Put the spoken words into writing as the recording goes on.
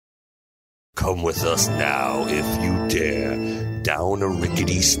Come with us now, if you dare, down a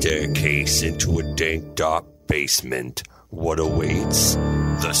rickety staircase into a dank, dark basement. What awaits?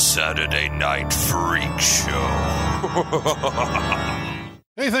 The Saturday Night Freak Show.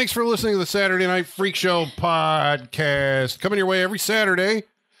 Hey, thanks for listening to the Saturday Night Freak Show podcast. Coming your way every Saturday,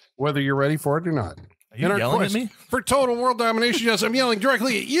 whether you're ready for it or not. Are you yelling at me? For total world domination, yes, I'm yelling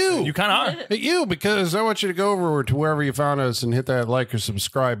directly at you. You kind of are. At you, because I want you to go over to wherever you found us and hit that like or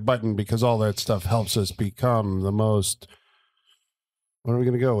subscribe button, because all that stuff helps us become the most... What are we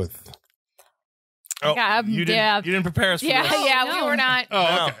going to go with? Oh, you didn't prepare us for this. We were not.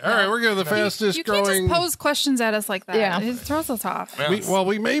 Oh, okay. All right, we're going to the fastest growing... You can't just pose questions at us like that. Yeah. It throws us off.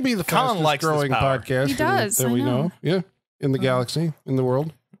 We may be the fastest growing podcast he does, that we know. Yeah, in the galaxy, in the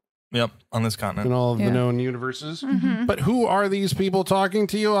world. Yep, on this continent. In all of the known universes. Mm-hmm. But who are these people talking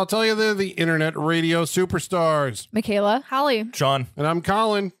to you? I'll tell you, they're the internet radio superstars. Michaela. Holly. Sean. And I'm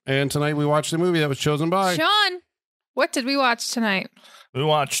Colin. And tonight we watched the movie that was chosen by... Sean. What did we watch tonight? We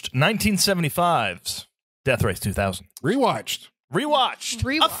watched 1975's Death Race 2000. Rewatched.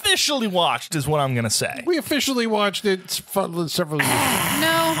 Officially watched is what I'm going to say. We officially watched it several years ago.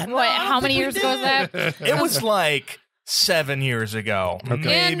 How many years ago was that? It was like 7 years ago. Okay.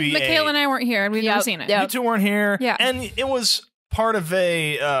 Maybe and Michaela and I weren't here, and we've never seen it. You two weren't here. Yeah. And it was part of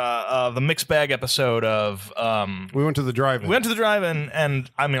the mixed bag episode of... we went to the drive-in. We went to the drive-in,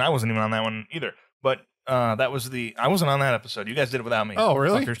 and I mean, I wasn't even on that one either. But that was I wasn't on that episode. You guys did it without me. Oh,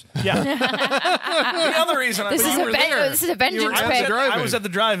 really? Fuckers. Yeah. The other reason this is a vengeance pick. I was at the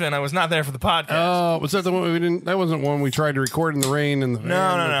drive-in. I was not there for the podcast. Oh, was that the one we didn't? That wasn't one we tried to record in the rain and the van.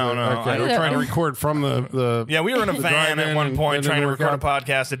 No. Okay, we were trying to record from the. Yeah, we were in a van at one point trying to record a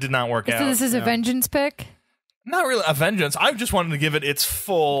podcast. It did not work out. So this is a vengeance pick? Not really a vengeance. I just wanted to give it its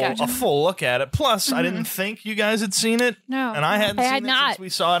full look at it. Plus, I didn't think you guys had seen it. No, and I hadn't seen it since we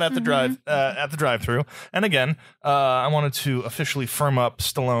saw it at the drive-through. And again, I wanted to officially firm up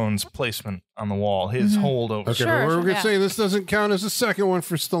Stallone's placement on the wall, his holdover. Okay, but we're going to say this doesn't count as a second one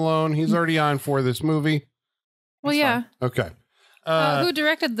for Stallone. He's already on for this movie. Well, yeah. Okay. Who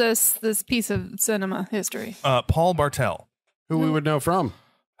directed this piece of cinema history? Paul Bartel, who we would know from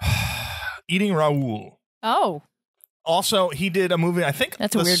Eating Raoul. Oh. Also, he did a movie, I think,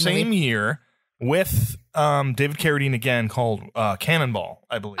 the same year with David Carradine again called Cannonball,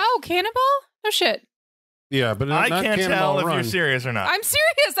 I believe. Oh, Cannonball? No shit. Yeah, but I not can't Cannonball tell Run. if you're serious or not. I'm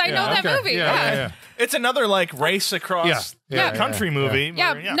serious. I know that movie. Yeah. It's another like race across the country movie.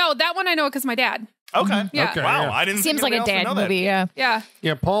 Yeah, no, that one I know because my dad. Okay. Yeah. Okay, wow, I didn't. Seems like a dad movie. Yeah.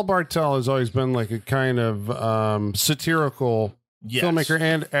 Yeah, Paul Bartel has always been like a kind of satirical filmmaker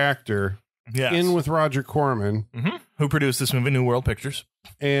and actor. Yes. In with Roger Corman, who produced this movie, New World Pictures,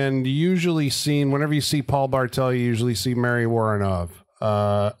 and usually seen whenever you see Paul Bartel, you usually see Mary Woronov.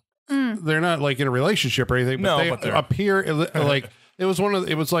 They're not like in a relationship or anything, but they appear like it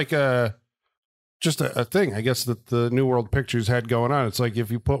was like a thing, I guess, that the New World Pictures had going on. It's like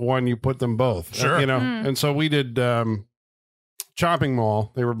if you put one, you put them both. Sure, you know. And so we did Chopping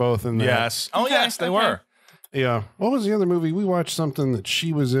Mall. They were both in there. Yes. Oh, yes, they were. Yeah. What was the other movie? We watched something that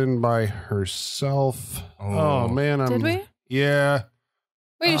she was in by herself. Oh man. Did we? Yeah.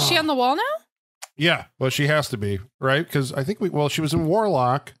 Wait, is she on the wall now? Yeah. Well, she has to be, right? Because I think she was in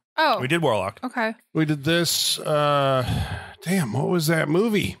Warlock. Oh. We did Warlock. Okay. We did this. Damn, what was that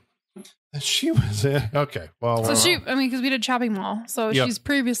movie that she was in? Okay. Well, so because we did Chopping Mall. So she's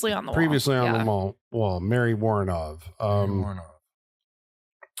previously on the wall. Previously on the wall. Mary Woronov.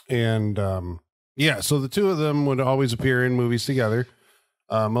 And, yeah, so the two of them would always appear in movies together,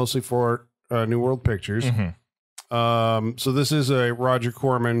 mostly for New World Pictures. So this is a Roger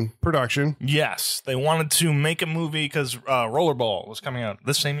Corman production. Yes, they wanted to make a movie because Rollerball was coming out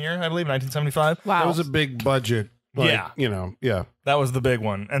this same year, I believe, 1975. Wow. That was a big budget. That was the big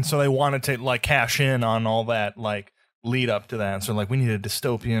one. And so they wanted to like cash in on all that like lead up to that. And so like we need a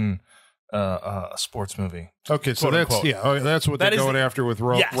dystopian sports movie. Okay, so that's what they're going after with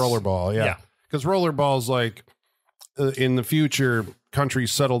Rollerball. Yeah. Because Rollerball's like, in the future,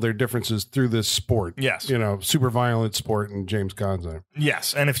 countries settle their differences through this sport. Yes. Super violent sport, and James Caan's in it.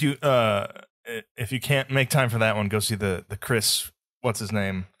 Yes, and if you can't make time for that one, go see the Chris, what's his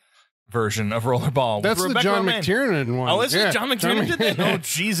name, version of Rollerball. That's the John McTiernan one. Oh, is it? John McTiernan did that? Oh,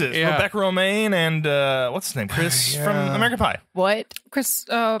 Jesus. Yeah. Rebecca Romaine and, what's his name? Chris from American Pie. What? Chris,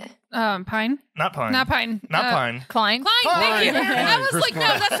 Pine? Not Pine. Not Pine. Not Pine. Klein. Thank you. I was Chris like, Klein.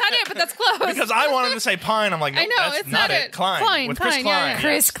 no, that's not it, but that's close. Because I wanted to say Pine. I'm like, no, I know, that's it's not it. Klein. With Chris Klein, Klein. yeah.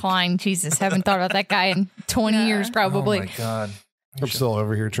 Chris Klein. Jesus, haven't thought about that guy in 20 years probably. Oh, my God. I'm still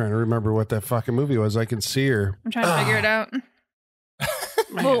over here trying to remember what that fucking movie was. I can see her. I'm trying to figure it out.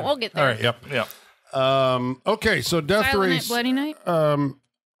 We'll get there. All right. Yep. Okay. So Death Silent Race. Night, Bloody Night?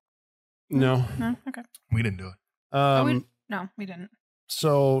 No. No? Okay. We didn't do it. No, we didn't.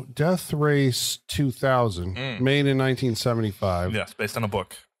 So Death Race 2000, made in 1975. Yes, based on a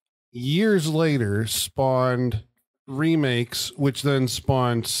book. Years later, spawned remakes, which then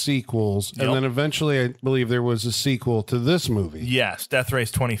spawned sequels, and then eventually, I believe there was a sequel to this movie. Yes, Death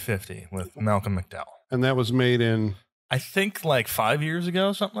Race 2050 with Malcolm McDowell, and that was made in, I think, like 5 years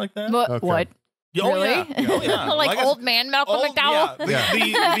ago, something like that. What? Oh, Really? yeah. Oh, yeah. Like old man Malcolm McDowell?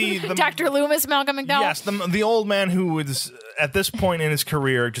 Yeah. The Dr. Loomis Malcolm McDowell? Yes, the old man who was, at this point in his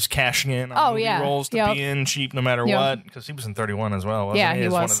career, just cashing in on movie roles to be in cheap no matter what, because he was in 31 as well, wasn't he? He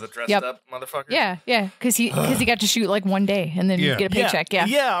was. One of the dressed-up motherfuckers. Yeah, because he got to shoot like one day and then get a paycheck.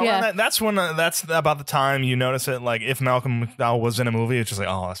 Yeah. That's when that's about the time you notice it. Like, if Malcolm McDowell was in a movie, it's just like,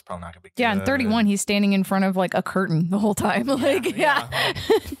 oh, that's probably not going to be good. Yeah, in 31, he's standing in front of like a curtain the whole time.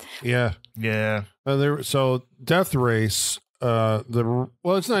 Yeah. So Death Race,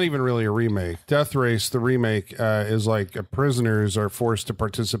 it's not even really a remake. Death Race, the remake, is like prisoners are forced to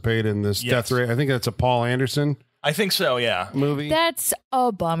participate in this death race. I think that's a Paul Anderson. I think so. Yeah. Movie. That's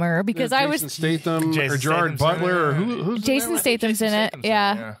a bummer because Jason Statham or Gerard Butler or who's Jason Statham's in it.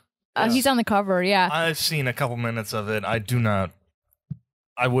 Yeah. He's on the cover. Yeah. I've seen a couple minutes of it.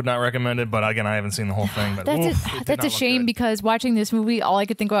 I would not recommend it, but again, I haven't seen the whole thing. But that's a shame because watching this movie, all I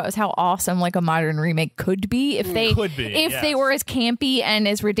could think about was how awesome like a modern remake could be if they were as campy and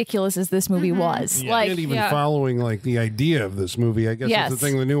as ridiculous as this movie was. Yeah. Like, and even following like the idea of this movie, I guess that's the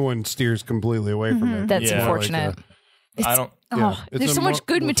thing. The new one steers completely away from it. That's unfortunate. There's so much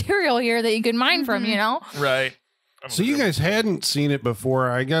good material here that you could mine from, you know? Right. So you guys hadn't seen it before,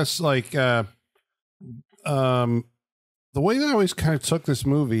 I guess. Like, the way that I always kind of took this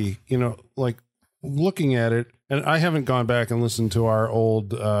movie, you know, like looking at it, and I haven't gone back and listened to our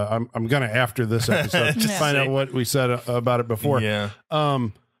old, I'm going to, after this episode, just find out what we said about it before. Yeah.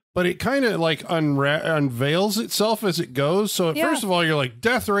 But it kind of like unveils itself as it goes. So first of all, you're like,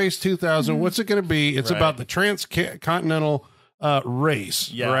 Death Race 2000, what's it going to be? It's about the trans-continental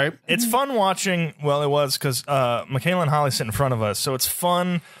race, right? It's fun watching. Well, it was because Michaela and Holly sit in front of us, so it's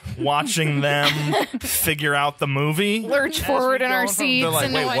fun watching them figure out the movie. Lurch forward in our seats. They're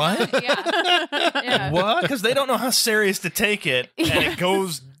like, wait, what? Yeah. What? Because they don't know how serious to take it, and it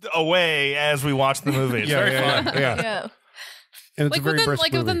goes away as we watch the movie. It's very fun. Yeah. And it's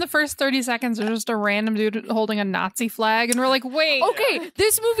within the first 30 seconds, there's just a random dude holding a Nazi flag, and we're like, wait. Okay,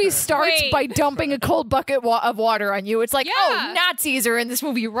 this movie starts by dumping a cold bucket of water on you. It's like, oh, Nazis are in this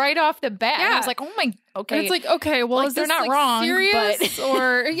movie right off the bat. And I was like, oh my, okay. And it's like, okay, well, like, is they're this not wrong, serious?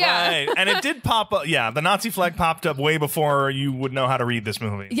 Or, Right. And it did pop up. Yeah, the Nazi flag popped up way before you would know how to read this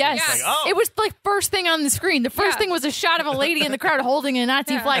movie. Yes. Like, it was like first thing on the screen. The first thing was a shot of a lady in the crowd holding a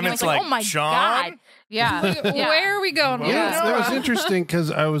Nazi flag. And I was like, oh my God. Yeah. Where are we going? That was interesting because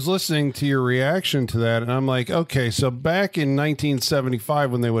I was listening to your reaction to that, and I'm like, okay, so back in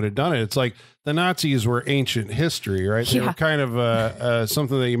 1975 when they would have done it, it's like the Nazis were ancient history, right? They were kind of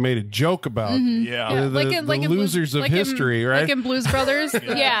something that you made a joke about. The losers of history, right? Like in Blues Brothers.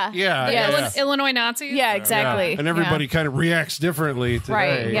 Illinois Nazis. Yeah, exactly. Yeah. And everybody kind of reacts differently today.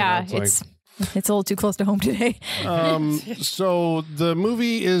 Right, yeah. It's a little too close to home today. So the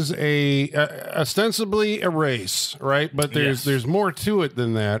movie is ostensibly a race, right? But there's more to it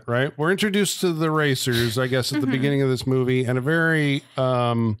than that, right? We're introduced to the racers, I guess, at the beginning of this movie, and a very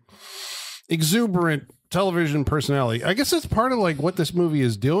exuberant television personality. I guess that's part of like what this movie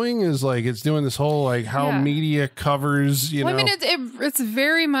is doing is like it's doing this whole like how media covers, you know. I mean, it's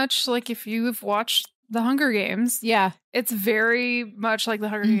very much like if you've watched The Hunger Games. Yeah. It's very much like The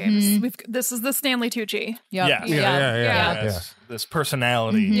Hunger Games. This is the Stanley Tucci. Yeah. This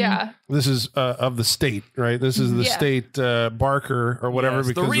personality. Yeah. This is of the state, right? This is the state Barker or whatever. Yes,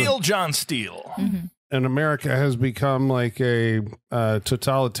 because the real John Steele. And America has become like a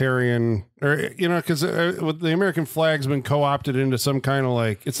totalitarian, or you know, because the American flag's been co-opted into some kind of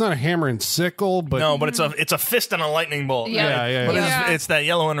like it's not a hammer and sickle, but no, but it's a fist and a lightning bolt. Yeah. It's that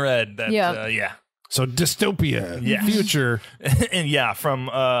yellow and red. That So dystopia, future, and from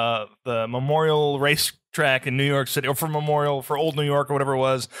the Memorial Racetrack in New York City, or from Memorial for Old New York or whatever it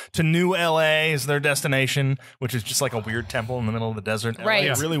was, to New LA is their destination, which is just like a weird temple in the middle of the desert. Right,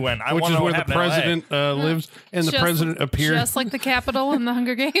 LA really went. Which is where the president lives, and the president appears just like the Capitol in the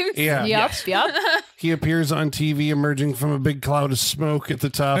Hunger Games. Yep. He appears on TV, emerging from a big cloud of smoke at the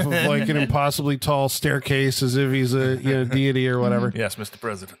top of like an impossibly tall staircase, as if he's a deity or whatever. Yes, Mr.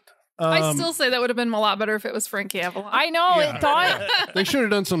 President. I still say that would have been a lot better if it was Frank Avalon. I know. Yeah. It thought. They should have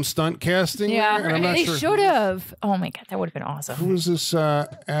done some stunt casting. Yeah, there, and I'm not they sure should have. Oh my god, that would have been awesome. Who was this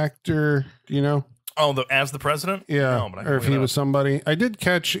actor? Do you know? Oh, as the president? Yeah, No, but or if he was somebody. I did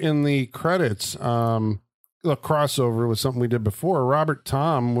catch in the credits a crossover with something we did before. Robert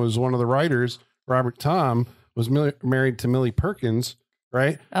Tom was one of the writers. Robert Tom was married to Millie Perkins,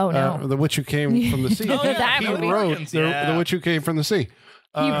 right? Oh, no. The Witch Who Came from the Sea. Oh, yeah. That He movie. wrote the Witch Who Came from the Sea.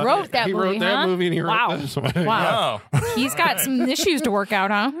 He wrote that he movie, wrote that huh? movie and he wrote Wow. this one. Wow. Oh. He's got some issues to work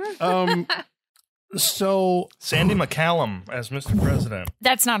out, huh? So Sandy McCallum as Mr. President.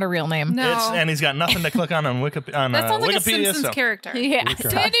 That's not a real name. No. And he's got nothing to click on Wikipedia. That sounds like a Wikipedia, Simpsons so. character. Yeah.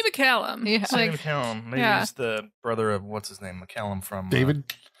 Sandy McCallum. Yeah. Sandy Like, McCallum. Maybe yeah. he's the brother of, what's his name? McCallum from... David,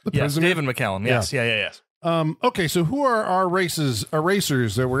 the yes, president. David McCallum. Yes, yes. Okay, so who are our racers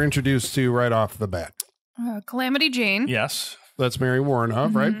that we're introduced to right off the bat? Calamity Jane. Yes. That's Mary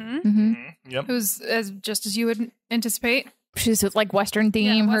Woronov, right? Mm-hmm. Yep. Who's just as you would anticipate. She's with like Western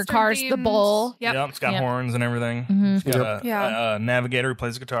theme. Her Western car's the themes. bull. Yep. It's got horns and everything. Mhm. It's got a navigator who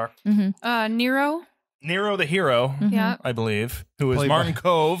plays guitar. Nero. Nero the hero, Yeah. I believe, who is Played Martin by-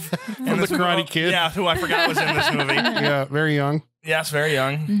 Cove. From The Karate Kid. Yeah, who I forgot was in this movie. Yeah, very young. Yes, very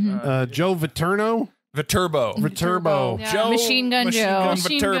young. Joe Viterbo. Viterbo. Yeah. Joe Machine Gun Joe.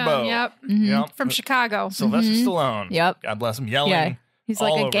 Machine Viterbo. Gun, yep. Yep. From Chicago. Sylvester Stallone. Yep. God bless him. Yelling. Yeah. He's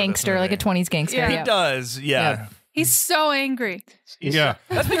all like over a this gangster, like a movie. 20s gangster. Yeah. He Yeah. does, yeah. He's so angry. Yeah.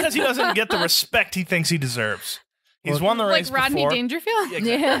 That's because he doesn't get the respect he thinks he deserves. He's won the race Like Rodney before. Dangerfield?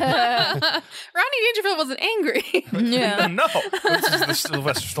 Yeah. Rodney Dangerfield wasn't angry. Yeah. No, this is the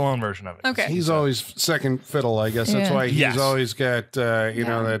Sylvester Stallone version of it. Okay. He's always second fiddle, I guess. That's Yeah. why he's Yes. always got,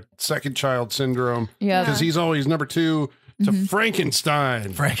 that second child syndrome. Yeah. Because he's always number 2 to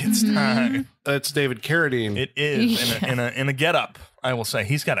Frankenstein. Frankenstein. That's David Carradine. It is in a getup. I will say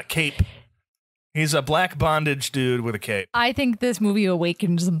he's got a cape. He's a black bondage dude with a cape. I think this movie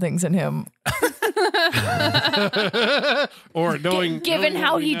awakened some things in him. Or knowing... Given knowing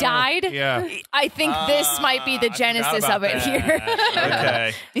how what we he know. died, Yeah. I think this might be the I genesis forgot of it about here. that.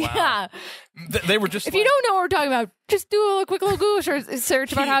 Okay. Yeah. Wow. They were just If you don't know what we're talking about, just do a quick little Google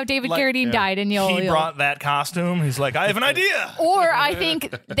search about how David Carradine died, and you'll. He brought that costume. He's like, I have an idea. Or I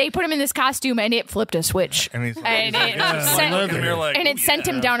think they put him in this costume, and it flipped a switch, And he's and it sent, leather. you're like, and it sent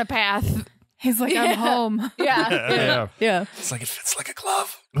him down a path. He's like, I'm home. Yeah, Yeah. It's like it fits like a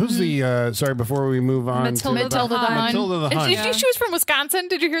glove. Who's the, sorry, before we move on Matilda to the Hun. Matilda the And Hun. she was from Wisconsin.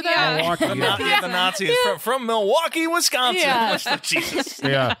 Did you hear that? Milwaukee, The Nazis from Milwaukee, Wisconsin. Yeah. Jesus.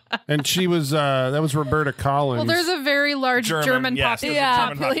 yeah. And she was, that was Roberta Collins. Well, there's a very large German yes, population. there's a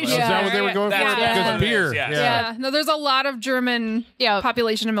German population. Is that what they were going for? That's Yeah. Because what it beer. is, yes. Yeah. No, there's a lot of German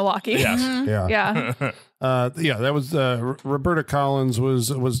population in Milwaukee. Yes. Yeah. Yeah. That was Roberta Collins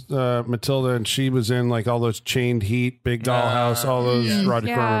was Matilda, and she was in like all those Chained Heat, Big Dollhouse, all those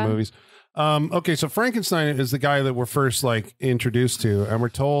Roger Corman movies. Okay, so Frankenstein is the guy that we're first like introduced to, and we're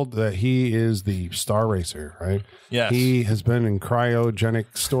told that he is the star racer, right? Yes. He has been in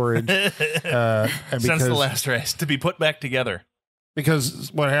cryogenic storage Since the last race to be put back together.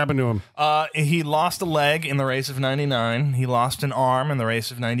 Because what happened to him? He lost a leg in the race of 99. He lost an arm in the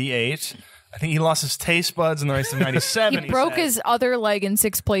race of 98. I think he lost his taste buds in the race of 97. He broke his other leg in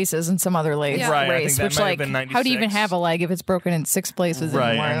 6 places in some other race, Right, I think race that which might have like, been how do you even 96. have a leg if it's broken in 6 places? Right,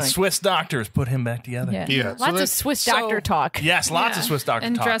 anymore? and Like, Swiss doctors put him back together. yeah. Yeah, so Lots of that's- Swiss doctor talk. Yes, lots of Swiss doctor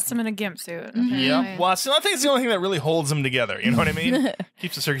And talk. dressed him in a gimp suit. Yep. Well, so I think it's the only thing that really holds them together. You know what I mean?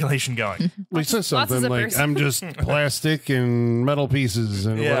 Keeps the circulation going. Well, he says lots of something like, zippers. "I'm just plastic and metal pieces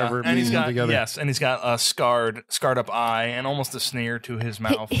and whatever it and means he's got together." yes, and he's got a scarred up eye and almost a sneer to his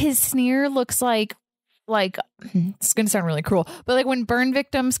mouth. His sneer looks like it's gonna sound really cruel, but like when burn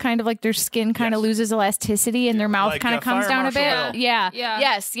victims kind of like their skin kind of loses elasticity and their mouth Like, kind of comes Fire down a Marshal bit. Bill. Yeah. Yeah.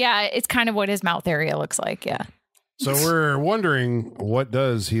 Yes. Yeah. It's kind of what his mouth area looks like. Yeah. So we're wondering, what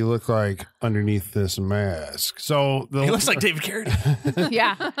does he look like underneath this mask? So He looks like David Carradine.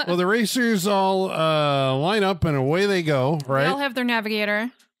 Yeah. well, the racers all line up and away they go, They right? all have their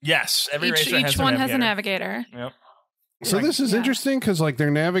navigator. Yes, every racer has Each a one navigator. has a navigator. Yep. So this is interesting because like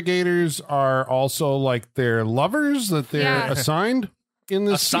their navigators are also like their lovers that they're Yeah. assigned in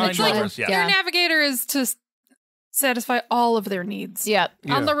this. Assigned sequence. lovers, yes. Your navigator is to satisfy all of their needs. Yep.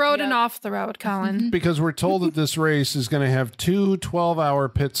 On the road and Yep. off the road, Colin. Because we're told that this race is going to have 2 12-hour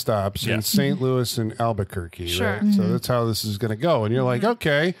pit stops in Yes. St. Louis and Albuquerque. Sure. Right? So that's how this is going to go. And you're like,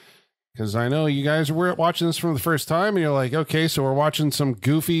 okay, because I know you guys were watching this for the first time, and you're like, okay, so we're watching some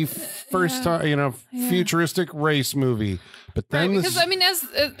goofy first time, futuristic race movie. But then Right, this, because I mean,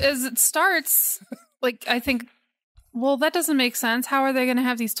 as it starts, like I think Well, that doesn't make sense. How are they going to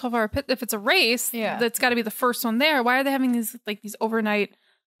have these 12-hour pits? If it's a race, that's got to be the first one there. Why are they having these overnight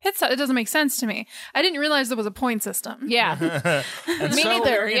pits? It doesn't make sense to me. I didn't realize there was a point system. Yeah. Me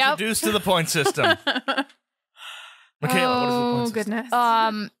neither. Introduced to the point system. Michaela, what is the point system?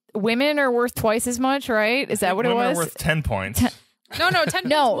 Goodness. Women are worth twice as much, right? Is that what it was? Women are worth 10 points. No, 10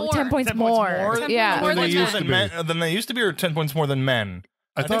 points more. 10 points more. 10 yeah. more than they used to be, or 10 points more than men?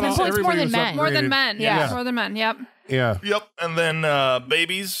 I thought 10 points more than men. More than men. Yeah. More than men. Yep. Yeah. Yep. And then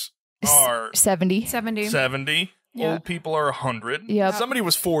babies are 70. 70. Yeah. Old people are 100. Yep. Somebody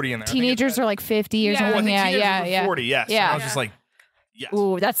was 40 in there. Teenagers are like 50 or something. Yeah. 40, yes. Yeah. And I was just like, yes.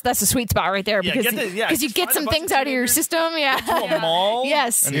 Ooh, that's a sweet spot right there because you get some things out of your system. Yeah. To a mall.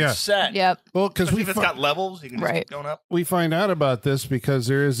 Yes. And you're set. Yep. Well, because if it's got levels, you can just keep going up. We find out about this because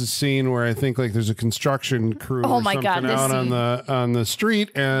there is a scene where I think like there's a construction crew or something out on the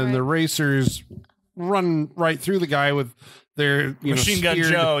street, and the racers run right through the guy with their Machine Gun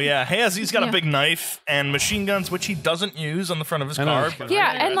Joe. Yeah, he's got a big knife and machine guns, which he doesn't use on the front of his car.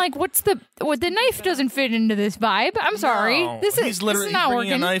 Yeah, and like, the knife doesn't fit into this vibe. I'm sorry, he's literally not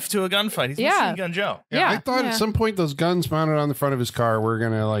bringing working. a knife to a gunfight. He's Machine Gun Joe. Yeah, I thought at some point those guns mounted on the front of his car were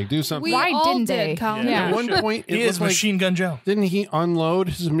gonna like do something. Why didn't they? At one point, he is Machine Gun Joe. Didn't he unload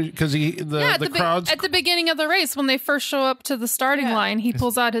his? Because the crowds at the beginning of the race when they first show up to the starting line, he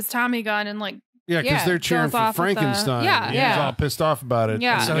pulls out his Tommy gun and like. Yeah, because they're cheering for Frankenstein. He's all pissed off about it.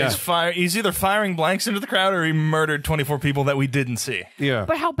 Yeah. So he's either firing blanks into the crowd or he murdered 24 people that we didn't see. Yeah.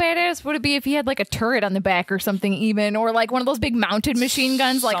 But how badass would it be if he had like a turret on the back or something even, or like one of those big mounted machine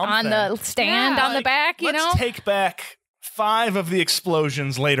guns like on the stand on the back, Let's take back 5 of the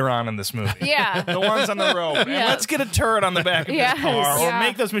explosions later on in this movie. Yeah. The ones on the road. And let's get a turret on the back of this car or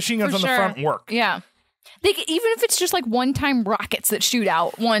make those machine guns on the front work. Yeah. Even if it's just like one-time rockets that shoot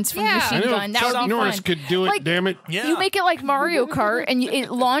out once from the machine gun, that would be Norris fun. could do it, like, damn it. Yeah. You make it like Mario Kart, and it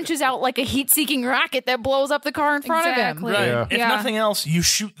launches out like a heat-seeking rocket that blows up the car in front of him. Right. Yeah. If nothing else, you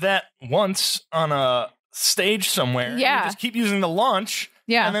shoot that once on a stage somewhere. Yeah. You just keep using the launch.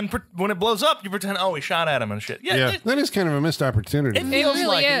 Yeah. And then when it blows up, you pretend, we shot at him and shit. Yeah. That is kind of a missed opportunity. It feels really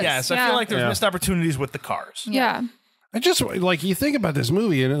like is. it, yes. I feel like there's missed opportunities with the cars. Yeah. I just like you think about this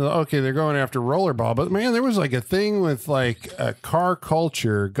movie and okay, they're going after rollerball, but man, there was like a thing with like a car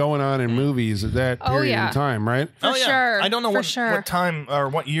culture going on in movies at that period in time, right? For sure. I don't know what time or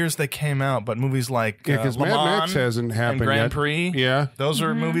what years they came out, but movies like because Le Mad Mans Max hasn't happened and Grand yet. Prix, those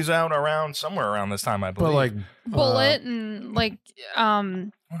are movies out somewhere around this time, I believe. But like Bullet and like I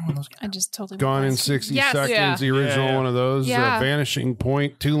just totally Gone in 60 Seconds, the original one of those, Vanishing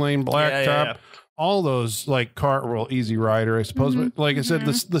Point, 2-lane blacktop. All those like Easy Rider, I suppose. But like I said,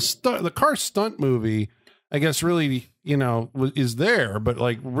 the car stunt movie, I guess, really is there, but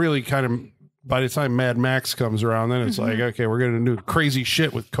like really kind of by the time Mad Max comes around, then it's like okay, we're gonna do crazy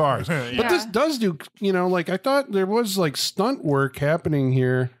shit with cars. But this does do like I thought there was like stunt work happening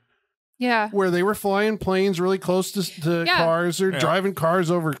here. Yeah, where they were flying planes really close to cars or driving cars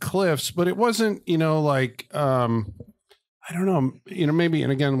over cliffs, but it wasn't like. I don't know, maybe,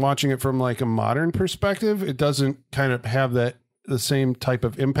 and again, watching it from like a modern perspective, it doesn't kind of have the same type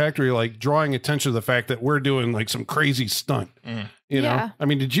of impact where you're like drawing attention to the fact that we're doing like some crazy stunt. You know, I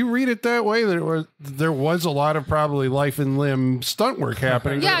mean, did you read it that way? That there was a lot of probably life and limb stunt work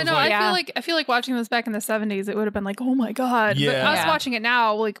happening. Yeah, no, I feel like watching this back in the 70s, it would have been like, oh my god. But us watching it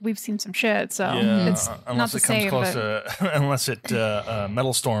now, like we've seen some shit, so it's not the same. Unless it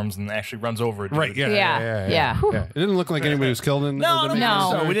metal storms and actually runs over it. Right? Yeah. It didn't look like anybody was killed in.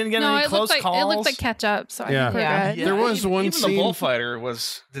 No, we didn't get any close calls. It looked like catch up. So I think we're good. There was one even scene. The bullfighter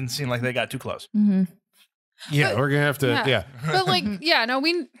didn't seem like they got too close. Yeah, we're gonna have to. But like,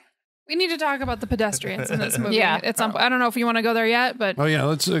 we need to talk about the pedestrians in this movie. At some point. I don't know if you want to go there yet, but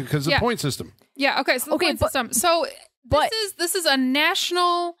let's because the point system. Yeah. Okay. So the point system. So this is a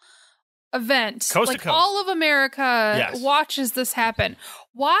national event. Coast to coast. All of America watches this happen.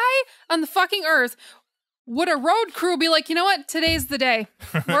 Why on the fucking earth would a road crew be like, you know what? Today's the day.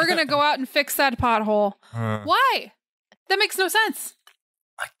 We're gonna go out and fix that pothole. Why? That makes no sense.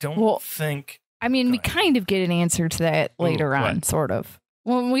 I don't think. I mean, we kind of get an answer to that later on, sort of.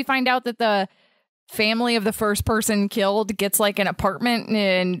 When we find out that the family of the first person killed gets like an apartment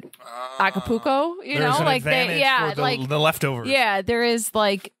in Acapulco, like the leftovers. Yeah, there is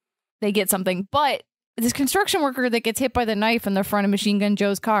like they get something, but this construction worker that gets hit by the knife in the front of Machine Gun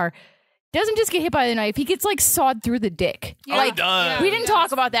Joe's car doesn't just get hit by the knife; he gets like sawed through the dick. He does. We didn't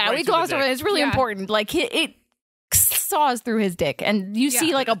talk about that. Right, we glossed over it. It's really important. Like it saws through his dick, and you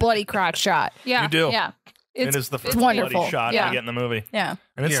see like a bloody crotch shot. You do. Yeah. It is the first wonderful bloody shot I get in the movie. Yeah.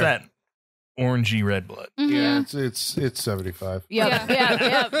 And it's that orangey red blood. Yeah, it's 75. Yep.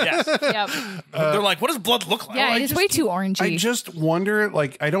 Yes. Yep. They're like, what does blood look like? Yeah, it's way too orangey. I just wonder,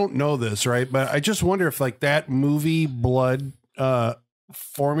 like, I don't know this, right? But I just wonder if, like, that movie blood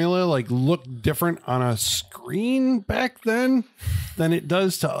formula, like, looked different on a screen back then than it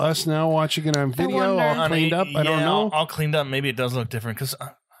does to us now watching it on video, all cleaned up. I don't know. All cleaned up. Maybe it does look different because...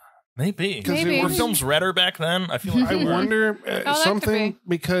 Maybe. Were films redder back then? I feel like I wonder something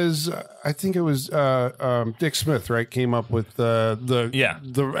because I think it was Dick Smith, right? Came up with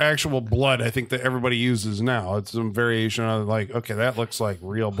the actual blood. I think that everybody uses now. It's some variation on like, okay, that looks like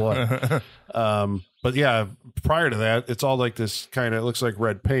real blood. But yeah, prior to that, it's all like this kind of looks like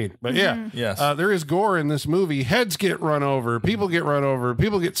red paint. But yeah, yes, there is gore in this movie. Heads get run over. People get run over.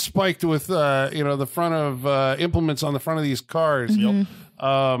 People get spiked with the front of implements on the front of these cars. Yep.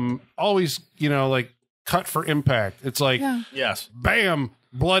 Always, like cut for impact. It's like, yes, bam,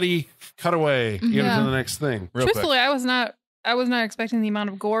 bloody, cut away, to the next thing. Truthfully, I was not expecting the amount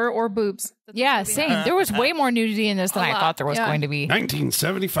of gore or boobs. Yeah, same. There was way more nudity in this than I thought there was going to be.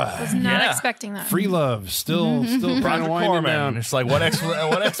 1975. I was not expecting that. Free love, still kind of winding down. It's like what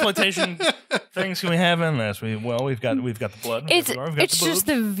exploitation things can we have in this? We've got the blood. It's just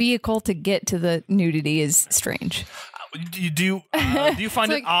the vehicle to get to the nudity is strange. Do you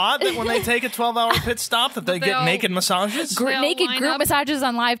find it odd that when they take a 12-hour pit stop that they get naked massages? Naked group massages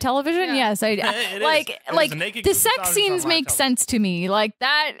on live television? Yeah. Yes, the sex scenes make sense to me. Like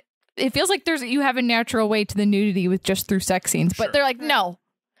that, it feels like you have a natural way to the nudity with just through sex scenes. But they're like, no,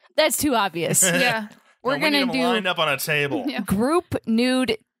 that's too obvious. Yeah, we're gonna do lined up on a table. Group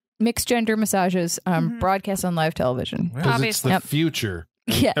nude mixed gender massages broadcast on live television. Because it's the future.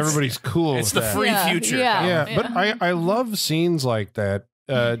 Yes. Everybody's cool. It's the free future. Yeah. But I love scenes like that.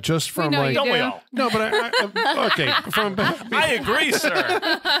 Just from like, don't we all? No, but I okay. From I agree, sir.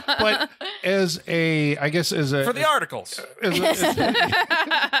 But as a for the articles,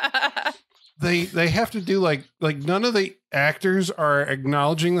 they have to do like none of the actors are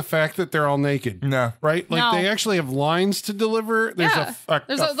acknowledging the fact that they're all naked. No, right? Like they actually have lines to deliver. There's a fight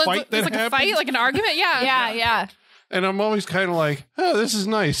that happens. A fight, like an argument. Yeah. And I'm always kind of like, oh, this is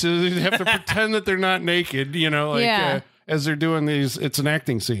nice. So they have to pretend that they're not naked, as they're doing these. It's an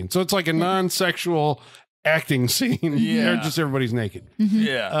acting scene. So it's like a non-sexual acting scene. Yeah. Just everybody's naked. Mm-hmm.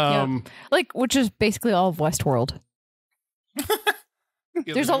 Yeah. Which is basically all of Westworld.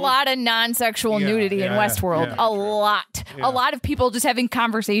 There's a lot of non-sexual nudity in Westworld. Yeah, a lot. Yeah. A lot of people just having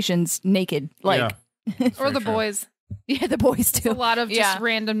conversations naked. Or the boys. Yeah, the boys too. It's a lot of just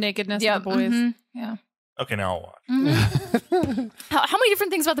random nakedness of the boys. Mm-hmm. Yeah. Okay, now I'll watch. Mm-hmm. How many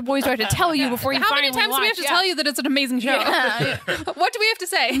different things about the boys do I have to tell you before you finally watch? How many times do we have to tell you that it's an amazing show? Yeah. What do we have to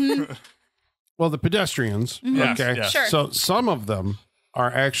say? Well, the pedestrians. Yes, okay. Yes. Sure. So some of them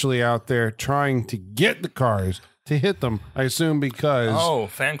are actually out there trying to get the cars to hit them, I assume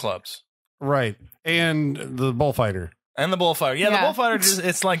because... fan clubs. Right. And the bullfighter. And the bullfighter. Yeah, the bullfighter,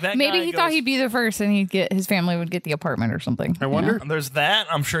 it's like that Maybe guy he thought he'd be the first and his family would get the apartment or something. I wonder. There's that.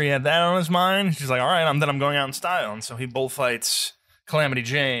 I'm sure he had that on his mind. She's like, all right, I'm going out in style. And so he bullfights Calamity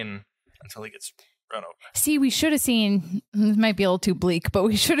Jane until he gets run over. See, we should have seen, this might be a little too bleak, but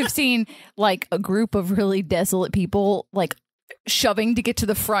we should have seen like a group of really desolate people like shoving to get to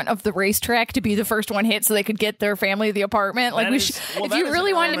the front of the racetrack to be the first one hit so they could get their family the apartment. Like if you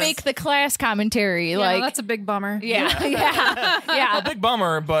really wanted to make the class commentary, that's a big bummer. Yeah. A big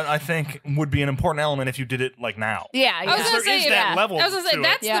bummer, but I think would be an important element if you did it like now. Yeah. I was going to say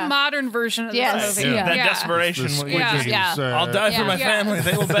that's the modern version of this movie. That desperation. I'll die for my family.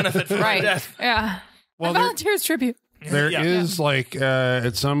 They will benefit from my death. Yeah. Well, volunteers tribute. There is like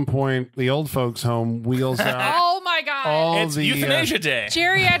at some point the old folks home wheels out. Oh my god! It's euthanasia day.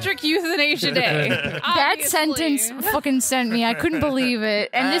 Geriatric euthanasia day. That sentence fucking sent me. I couldn't believe it.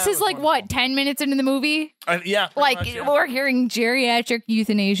 And this is like what 10 minutes into the movie. We're hearing geriatric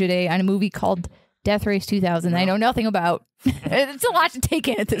euthanasia day on a movie called Death Race 2000. I know nothing about. It's a lot to take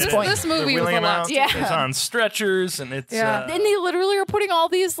in at this point. This movie was a lot. It's on stretchers and it's. And they literally are putting all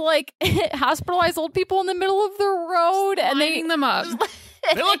these like hospitalized old people in the middle of the road and lining them up.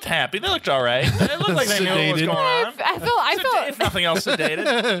 They looked happy. They looked all right. They looked like they knew what was going on. I felt if nothing else,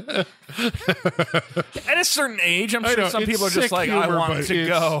 sedated. At a certain age, I'm sure some people are just like, I want to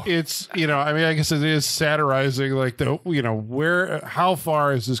go. It's I guess it is satirizing like how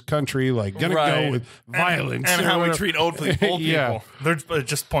far is this country like gonna go with violence and how we treat old people. They're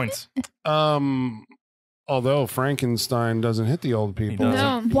just points. Although Frankenstein doesn't hit the old people.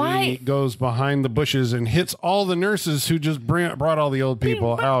 No. Why? He goes behind the bushes and hits all the nurses who just brought all the old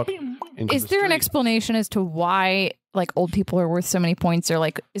people out. Is there an explanation as to why like old people are worth so many points, or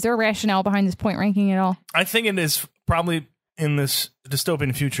like, is there a rationale behind this point ranking at all? I think it is probably in this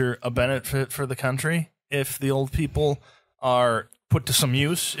dystopian future a benefit for the country if the old people are put to some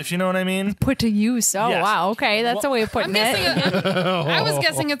use, if you know what I mean. Put to use. Oh, yes. Wow. Okay, that's a way of putting it. I was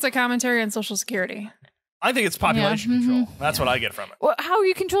guessing it's a commentary on Social Security. I think it's population control. That's what I get from it. Well, how are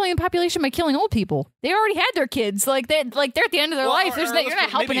you controlling the population by killing old people? They already had their kids. They're at the end of their life. You're not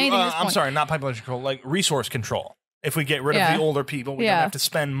helping anything at this point. I'm sorry, not population control, like resource control. If we get rid of the older people, we don't have to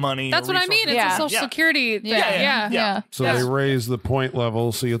spend money. That's what I mean. It's a Social Security thing. Yeah. So they raise the point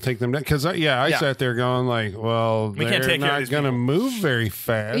level, so you'll take them down. Because, I sat there going like, well, they're not going to move very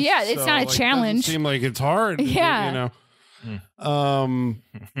fast. Yeah, it's not a challenge. It seems like it's hard. Yeah.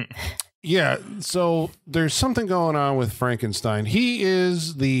 Yeah, so there's something going on with Frankenstein. He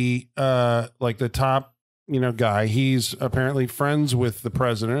is the the top, guy. He's apparently friends with the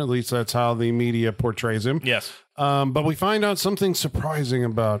president. At least that's how the media portrays him. Yes. But we find out something surprising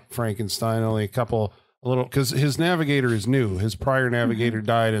about Frankenstein. Only because his navigator is new. His prior navigator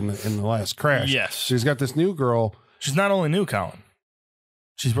died in the last crash. Yes. So he's got this new girl. She's not only new, Colin.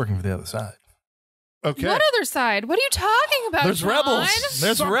 She's working for the other side. Okay. What other side? What are you talking about? There's rebels.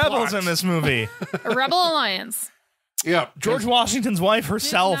 There's rebels in this movie. A rebel alliance. Yeah. George Washington's wife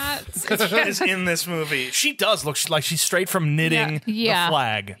herself is in this movie. She does look like she's straight from knitting the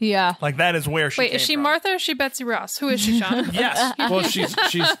flag. Yeah. Like that is where she Wait, is she from. Martha or is she Betsy Ross? Who is she, Sean? Yes. Well,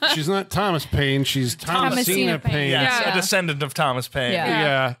 she's not Thomas Paine. She's Thomasina Paine. Yes, a descendant of Thomas Paine.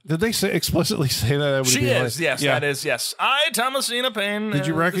 Yeah. Did they explicitly say that? She is. Yes, that is. Yes. I, Thomasina Paine. Did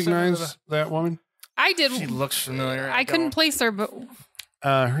you recognize that woman? I did. She looks familiar. I couldn't place her, but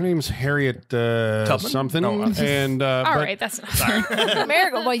her name's Harriet something. No, and all right, that's not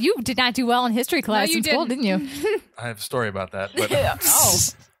America. Well, you did not do well in history class in school, didn't you? I have a story about that, but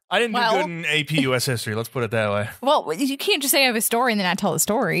I didn't do good in AP US history. Let's put it that way. Well, you can't just say I have a story and then not tell the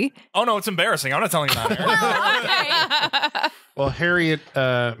story. Oh no, it's embarrassing. I'm not telling you about it. Well, Harriet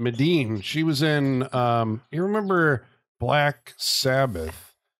Medine. She was in. You remember Black Sabbath?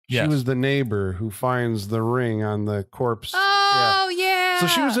 She was the neighbor who finds the ring on the corpse. Oh, yeah. So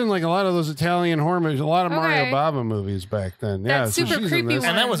she was in like a lot of those Italian horror movies, a lot of Mario Bava movies back then. That's super creepy one.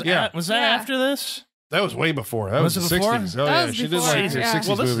 And that was was that after this? That was way before. That was the 60s. Oh, yeah. She did like her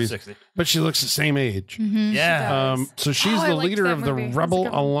 60s movies. But she looks the same age. Mm-hmm. Yeah. So she's the leader of the Rebel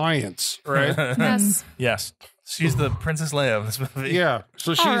Alliance, right? Yes. Yes. She's the Princess Leia of this movie. Yeah.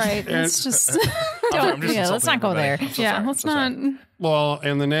 So she's. All right. Let's just. Let's not go there. Let's not. Well,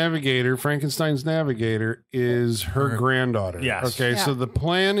 and the navigator, Frankenstein's navigator, is her granddaughter. Yes. Okay. So the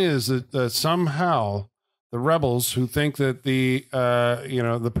plan is that somehow the rebels who think that the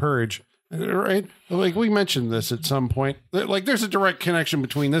purge. Right, like we mentioned this at some point. Like, there's a direct connection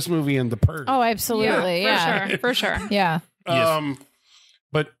between this movie and The Purge. Oh, absolutely, for sure. Yeah.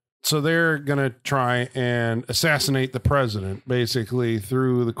 But so they're gonna try and assassinate the president, basically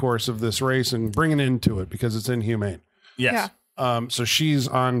through the course of this race and bring it into it because it's inhumane. Yes. Yeah. So she's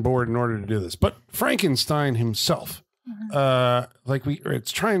on board in order to do this, but Frankenstein himself. We're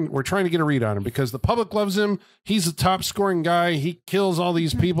trying to get a read on him because the public loves him. He's the top scoring guy. He kills all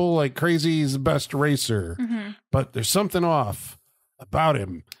these people like crazy. He's the best racer, but there's something off about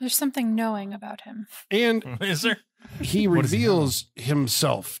him. There's something knowing about him. And is there? He reveals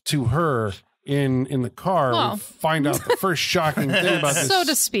himself to her in the car. Well, we find out the first shocking thing about this. So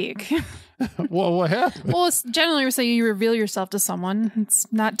to speak. Well, what happened? Well, it's generally we say you reveal yourself to someone. It's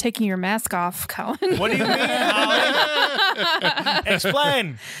not taking your mask off, Colin. What do you mean?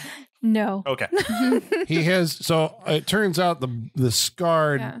 Explain. No. Okay. He has. So it turns out the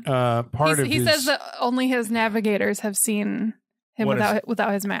scarred part of he his. He says that only his navigators have seen him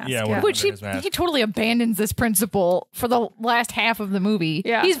without his mask. Yeah. Which he totally abandons this principle for the last half of the movie.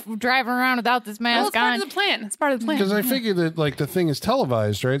 Yeah. He's driving around without this mask on. It's part of the plan. It's part of the plan. Because I figured that like the thing is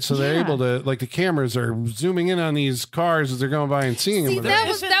televised, right? So they're able to like the cameras are zooming in on these cars as they're going by and seeing them. That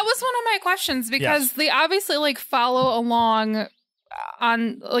was one of my questions because they obviously like follow along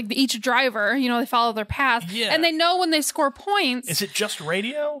on like each driver, they follow their path and they know when they score points. Is it just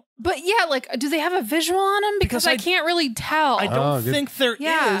radio? But like, do they have a visual on them? Because I can't really tell. I don't think there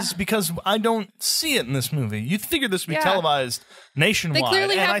is because I don't see it in this movie. You figured this would be televised nationwide.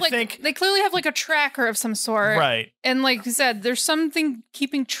 They clearly have like a tracker of some sort. Right. And like you said, there's something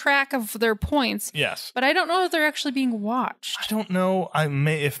keeping track of their points. Yes. But I don't know if they're actually being watched. I don't know.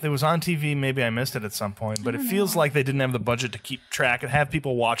 If it was on TV, maybe I missed it at some point. But it feels like they didn't have the budget to keep track and have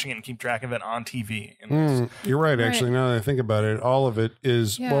people watching it and keep track of it on TV. You're right. Actually, now that I think about it, all of it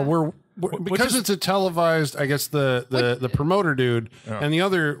is because it's a televised. I guess the promoter dude and the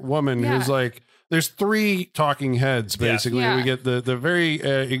other woman who's like there's 3 talking heads basically. Yeah. We get the very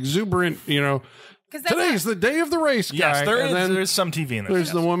exuberant, today's the day of the race guy. Yes, there's some TV in there.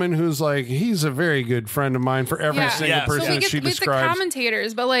 There's the woman who's like, he's a very good friend of mine for every single person so we get, she describes. The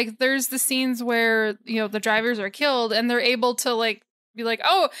commentators, but like there's the scenes where the drivers are killed and they're able to like be like,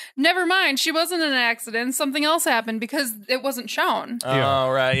 oh, never mind, she wasn't in an accident, something else happened because it wasn't shown. Oh,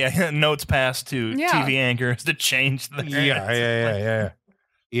 right, yeah. Notes passed to TV anchors to change the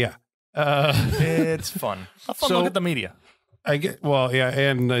Yeah. It's fun. A fun look at the media. I get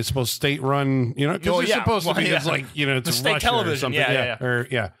and I suppose state-run, because it's supposed to be, it's like, it's the state Russia television, or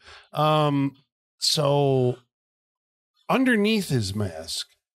something, so underneath his mask,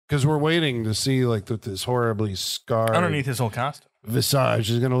 because we're waiting to see like this horribly scarred underneath his whole costume visage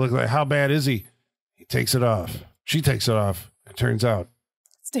is going to look like. How bad is he? He takes it off. She takes it off. It turns out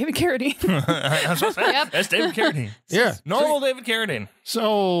it's David Carradine. That's David Carradine. Yeah, normal David Carradine.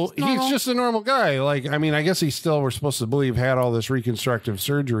 So he's just a normal guy. Like, I mean, I guess we're supposed to believe had all this reconstructive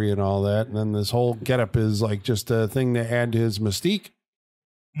surgery and all that, and then this whole getup is like just a thing to add to his mystique.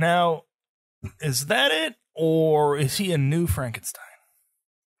 Now, is that it, or is he a new Frankenstein?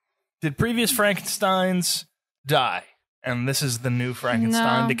 Did previous Frankensteins die, and this is the new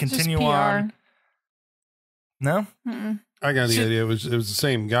Frankenstein to continue on? No? Mm-mm. I got the idea. It was the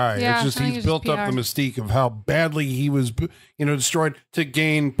same guy. Yeah, it's just he's built up the mystique of how badly he was, destroyed to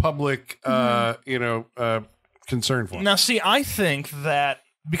gain public, concern for him. Now, see, I think that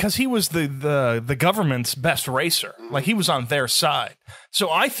because he was the government's best racer, like he was on their side.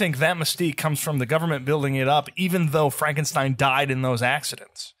 So I think that mystique comes from the government building it up, even though Frankenstein died in those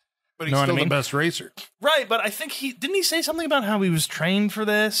accidents. But he's still the best racer. Right, but I think didn't he say something about how he was trained for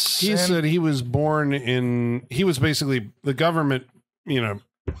this? He said he was he was basically, the government,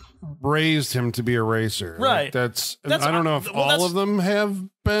 raised him to be a racer. Right. Like I don't know if all of them have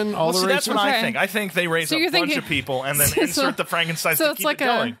been all the racers. That's what I think. I think they raise a bunch of people and then insert the Frankenstein to keep it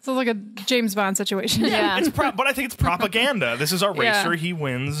going. So it's like a James Bond situation. Yeah. But I think it's propaganda. This is our racer. He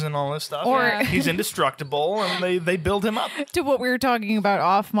wins and all this stuff. Or he's indestructible and they build him up. To what we were talking about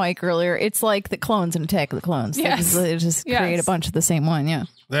off mic earlier, it's like the clones and Attack of the Clones. Yes. They just create a bunch of the same one, yeah.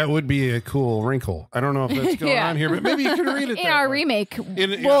 That would be a cool wrinkle. I don't know if that's going on here, but maybe you can read it. In our remake,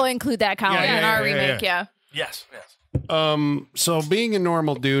 we'll include that column in our remake, Yes. So being a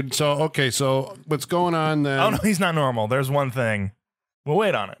normal dude, so what's going on then? Oh, no, he's not normal. There's one thing. We'll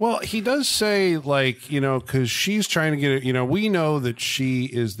wait on it. Well, he does say, like, because she's trying to get it, we know that she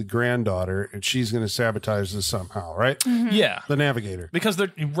is the granddaughter and she's going to sabotage this somehow, right? Mm-hmm. Yeah. The navigator. Because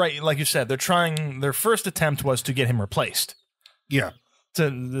they're, right, like you said, their first attempt was to get him replaced. Yeah.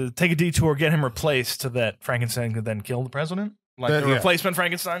 To take a detour, get him replaced so that Frankenstein could then kill the president? Like the replacement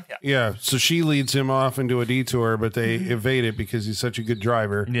Frankenstein? Yeah. So she leads him off into a detour, but they evade it because he's such a good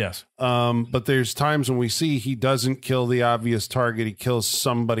driver. Yes. But there's times when we see he doesn't kill the obvious target. He kills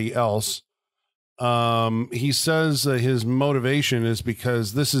somebody else. He says his motivation is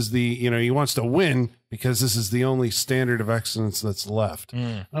because this is he wants to win because this is the only standard of excellence that's left.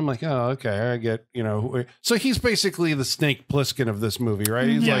 I'm like, oh, okay, I get, so he's basically the Snake Plissken of this movie, right?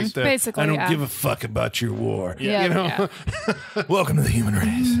 He's like, basically, I don't give a fuck about your war. Yeah. Welcome to the human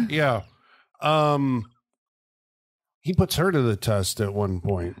race. Yeah. He puts her to the test at one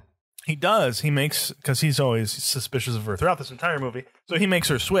point. He does. Because he's always suspicious of her throughout this entire movie. So he makes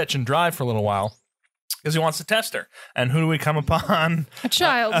her switch and drive for a little while. Because he wants to test her. And who do we come upon? A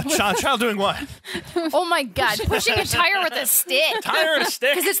child. A child doing what? Oh my God. Pushing a tire with a stick. Tire and a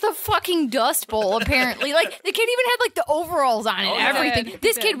stick? Because it's the fucking Dust Bowl, apparently. Like, the kid even had, like, the overalls on and everything.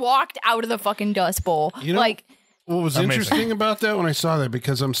 This kid walked out of the fucking Dust Bowl. What was interesting about that when I saw that,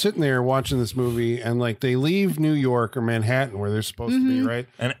 because I'm sitting there watching this movie and like they leave New York or Manhattan where they're supposed to be, right?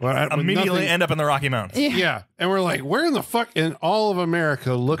 And immediately end up in the Rocky Mountains. Yeah. And we're like, where in the fuck? And all of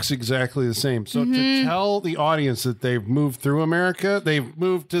America looks exactly the same. So to tell the audience that they've moved through America, they've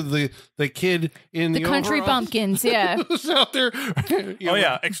moved to the kid in the country overalls. Bumpkins, yeah. Who's out there?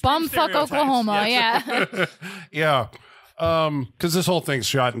 Bumfuck Oklahoma, yeah. Yeah. Because this whole thing's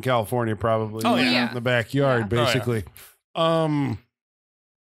shot in California, probably. In the backyard, basically.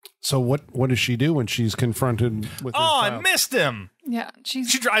 So what does she do when she's confronted with? I missed him. Yeah, she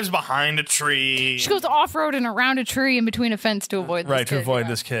drives behind a tree. She goes off road and around a tree in between a fence to avoid this kid.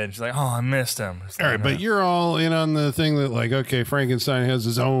 This kid. She's like, oh, I missed him. All right, but you're all in on the thing that, like, okay, Frankenstein has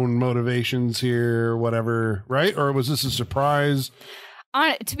his own motivations here, or whatever, right? Or was this a surprise?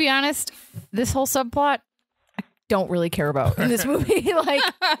 To be honest, this whole subplot, don't really care about in this movie. Like,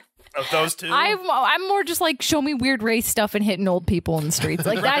 of those two, I'm more just like, show me weird race stuff and hitting old people in the streets.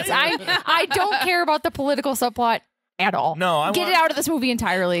 Like, that's I don't care about the political subplot at all. No, get it out of this movie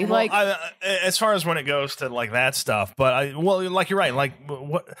entirely. Well, as far as when it goes to like that stuff, but like you're right. Like,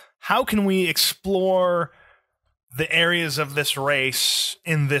 how can we explore the areas of this race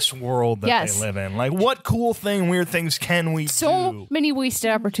in this world that they live in? Like, what cool thing, weird things can we do? So many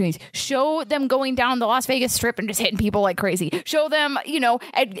wasted opportunities. Show them going down the Las Vegas Strip and just hitting people like crazy. Show them,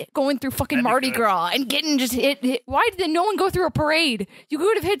 going through fucking Mardi Gras and getting just hit. Why did no one go through a parade? You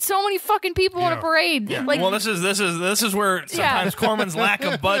could have hit so many fucking people in a parade. Yeah. Like, well, this is where sometimes Corman's lack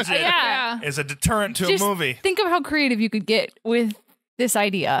of budget is a deterrent to a movie. Think of how creative you could get with this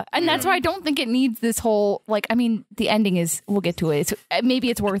idea, and that's why I don't think it needs this whole the ending is, we'll get to it, maybe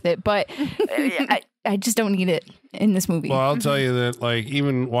it's worth it, but I just don't need it in this movie. Well, I'll tell you that, like,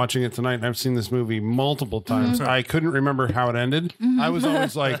 even watching it tonight, and I've seen this movie multiple times, I couldn't remember how it ended. I was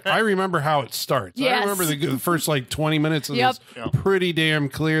always like, I remember how it starts. I remember the first like 20 minutes of this pretty damn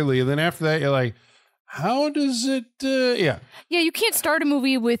clearly, and then after that you're like, how does it you can't start a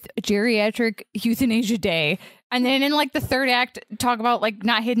movie with Geriatric Euthanasia Day and then in like the third act talk about like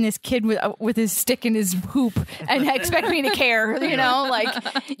not hitting his kid with his stick in his hoop and expect me to care. Like,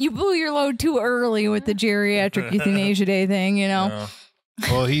 you blew your load too early with the Geriatric Euthanasia Day thing.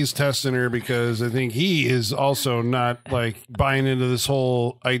 Well, he's testing her because I think he is also not like buying into this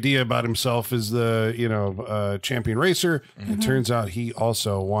whole idea about himself as the champion racer. It turns out he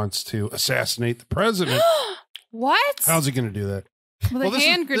also wants to assassinate the president. What? How's he going to do that? With a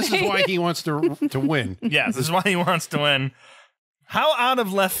hand grenade. This is why he wants to win. Yes, this is why he wants to win. How out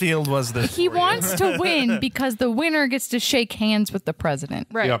of left field was this? He wants to win because the winner gets to shake hands with the president.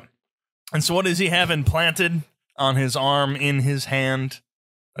 Right. Yep. And so what does he have implanted on his arm, in his hand?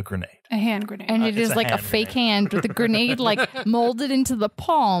 A grenade. A hand grenade. And it is like a fake hand with a grenade like molded into the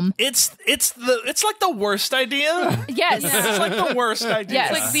palm. It's like the worst idea. Yes. It's like the worst idea.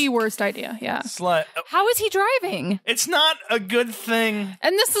 Yes. It's like the worst idea. Yeah. It's like, how is he driving? It's not a good thing.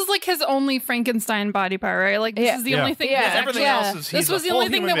 And this is like his only Frankenstein body part, right? Like, this is the only thing. Yeah. Everything else is, this was the only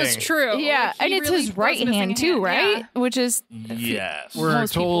thing that was true. Yeah. Like, and it's really his right hand too, right? Yeah. Which is we're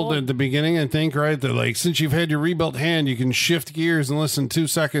told at the beginning, I think, right, that like, since you've had your rebuilt hand, you can shift gears in less than 2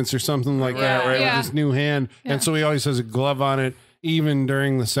 seconds or something like that, right? With this new hand. And so he always has a glove on it, even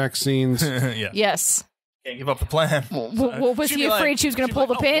during the sex scenes. Yes. Can't give up the plan. Was he afraid she was going to pull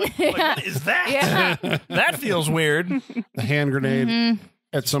the pin? What is that? Yeah. That feels weird. The hand grenade.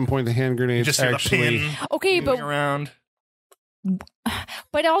 At some point, the hand grenade actually around.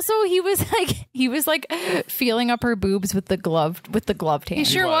 But also he was like feeling up her boobs with the gloved hand. He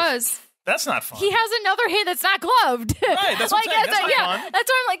sure was. That's not fun. He has another hand that's not gloved. Right, that's what I'm saying. That's not fun. That's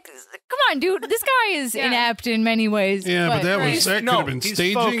why I'm like, come on, dude. This guy is inept in many ways. Yeah, but that could have been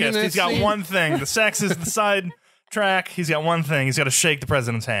staging. Focused. He's got one thing. The sex is the side track. He's got one thing. He's got to shake the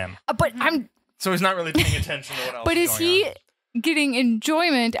president's hand. So he's not really paying attention to what else. But is he getting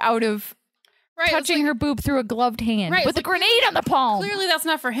enjoyment out of touching her boob through a gloved hand with a grenade on the palm? Clearly, that's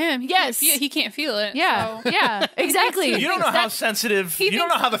not for him. He can't feel it. Yeah, yeah, exactly. You don't know how sensitive. You don't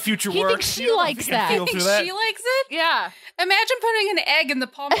know how the future works. He thinks she likes that. You think she likes it? Yeah. Imagine putting an egg in the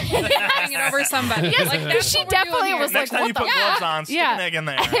palm of your hand and putting it over somebody. Yes, like, she definitely was Next like, time you put gloves on, stick an egg in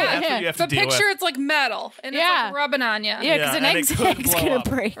there. That's what you have to deal with. Picture it's like metal and it's like rubbing on you. Yeah, because an egg's going to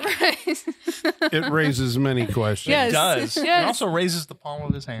break. Right. It raises many questions. Yes. It does. Yes. It also raises the palm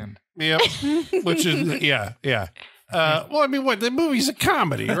of his hand. Yep. Which is, yeah. Well, I mean, what? The movie's a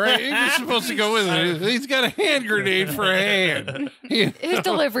comedy, right? You're supposed to go with it. He's got a hand grenade for a hand. His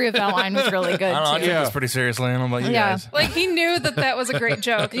delivery of that line was really good. I took this pretty seriously. I don't know about you guys. Like, he knew that was a great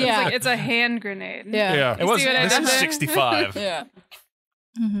joke. Yeah. Like, it's a hand grenade. Yeah. It was. This is 65. Yeah.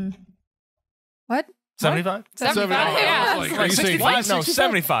 What? 75? 75. Yeah. Like 65? No,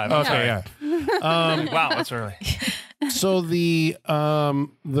 75. Okay, yeah. Wow, that's early. So the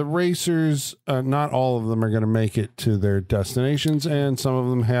racers, not all of them are going to make it to their destinations, and some of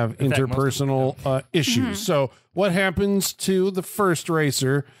them have interpersonal issues. So what happens to the first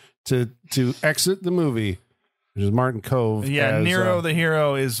racer to exit the movie, which is Martin Kove? Yeah, Nero the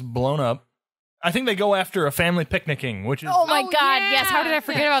hero is blown up. I think they go after a family picnicking, which is... Oh, my God, yes. How did I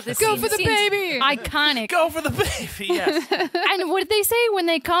forget about this? Go for the baby. Iconic. Go for the baby, yes. And what did they say when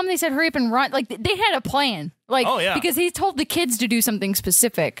they come? They said, hurry up and run. Like, they had a plan. Like, because he told the kids to do something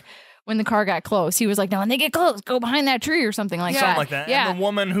specific when the car got close. He was like, no, when they get close, go behind that tree or something like that. Something like that. Yeah. And the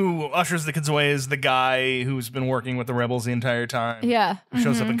woman who ushers the kids away is the guy who's been working with the rebels the entire time. Yeah. Who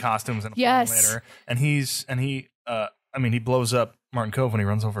shows up in costumes and later. And he blows up Martin Kove when he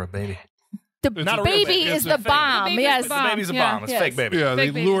runs over a baby. The baby is the bomb. Yes. The baby's a bomb. It's fake baby. Yeah, they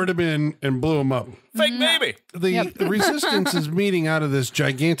lured him in and blew him up. Fake baby. The resistance is meeting out of this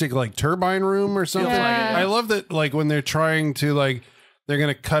gigantic like turbine room or something. Yeah. I love that like when they're trying to like they're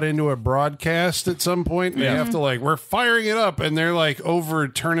going to cut into a broadcast at some point. And they have to like, we're firing it up. And they're like over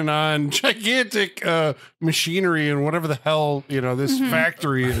turning on gigantic machinery and whatever the hell, this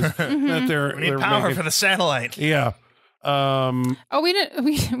factory is that they're power making. For the satellite. Yeah. We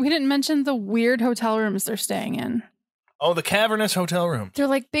didn't mention the weird hotel rooms they're staying in. Oh, the cavernous hotel room. They're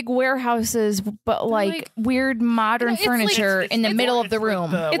like big warehouses, but like weird modern furniture in the middle of the room.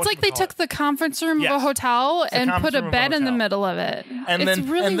 It's like they took the conference room of a hotel and put a bed in the middle of it. And it's then,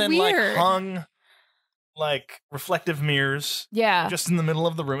 really like weird. hung like reflective mirrors. Yeah. Just in the middle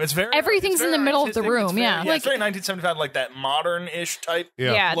of the room. It's very everything's in the middle of the room. Yeah. Like, it's very 1975, like that modern-ish type.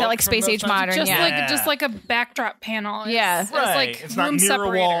 Yeah, that like space age modern. Just like a backdrop panel. It's like it's not room near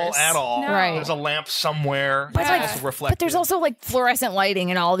a wall separators. at all. No. Right. There's a lamp somewhere. But, reflective. but there's also like fluorescent lighting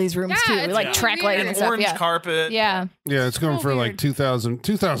in all these rooms too, it's like track lighting and stuff. Orange carpet. Yeah. Yeah, it's going for like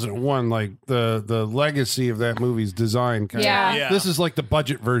 2001, like the legacy of that movie's design. This is like the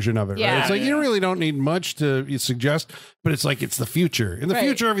budget version of it, right? It's like you really don't need much to suggest, but it's like it's the future. In the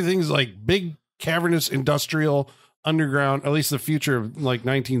future, everything's like big, cavernous, industrial, underground, at least the future of like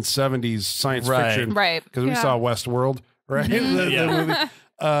 1970s science fiction. Right. Because we saw Westworld, right? the movie.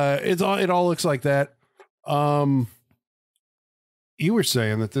 It all looks like that. You were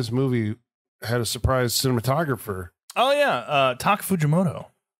saying that this movie had a surprise cinematographer. Oh, yeah. Taka Fujimoto.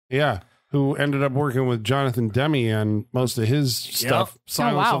 Yeah. Who ended up working with Jonathan Demme on most of his stuff.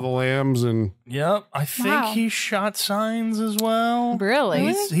 Silence of the Lambs and... Yep. I think he shot Signs as well.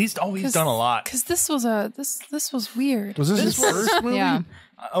 Really? He's done a lot. Because this was weird. Was this his first movie? Yeah.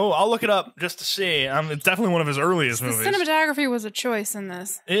 Oh, I'll look it up just to see. It's definitely one of his earliest movies. The cinematography was a choice in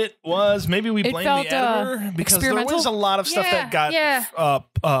this. It was. Maybe we blame the editor because there was a lot of stuff that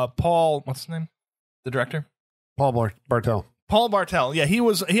got Paul. What's his name? The director? Paul Bartel. Paul Bartel. Yeah, he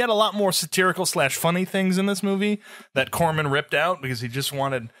had a lot more satirical / funny things in this movie that Corman ripped out because he just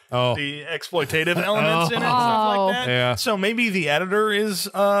wanted the exploitative elements in it and stuff like that. Yeah. So maybe the editor is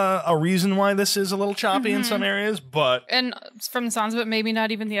a reason why this is a little choppy in some areas, and from the sounds of it, maybe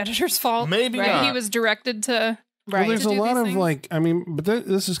not even the editor's fault. Maybe not. He was directed to. Well, there's a lot of like, but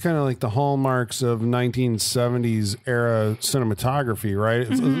this is kind of like the hallmarks of 1970s era cinematography, right?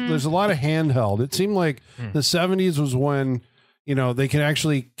 There's a lot of handheld. It seemed like the 70s was when, they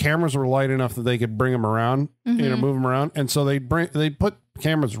could cameras were light enough that they could bring them around, move them around. And so they put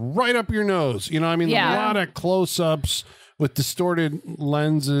cameras right up your nose. A lot of close-ups with distorted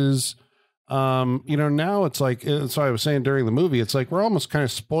lenses. Now it's like, that's what I was saying during the movie. It's like, we're almost kind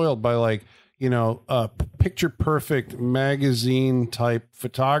of spoiled by like, picture perfect magazine type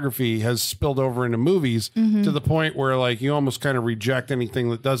photography has spilled over into movies to the point where like you almost kind of reject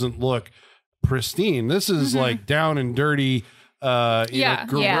anything that doesn't look pristine. This is like down and dirty,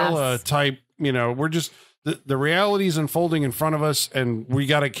 guerrilla type, we're just, the reality's unfolding in front of us and we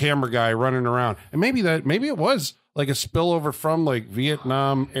got a camera guy running around. And maybe it was like a spillover from like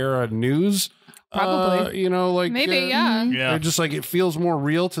Vietnam era news. Probably. Maybe, just like it feels more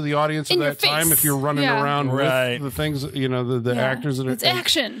real to the audience of that time if you're running around with the things, the actors that are. It's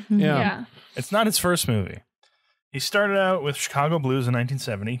action. Yeah. It's not his first movie. He started out with Chicago Blues in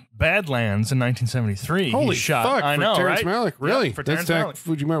 1970, Badlands in 1973. Holy fuck! I know, Terrence right? Malick, really? Yep, for That's Terrence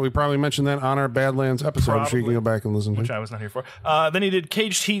Malick. Fujimoto. We probably mentioned that on our Badlands episode, so you can go back and listen to. Which I was not here for. Then he did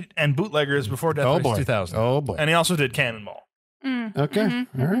Caged Heat and Bootleggers before Death Race 2000. Oh boy! And he also did Cannonball. Okay,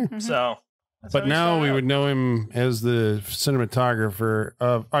 all right. So. But now we would know him as the cinematographer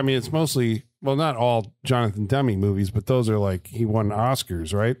of, it's mostly, well, not all Jonathan Demme movies, but those are like, he won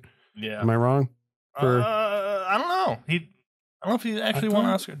Oscars, right? Yeah. Am I wrong? I don't know. I don't know if he actually won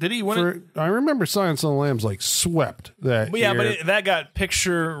Oscar. Did he win it? I remember Silence of the Lambs like swept that year. But that got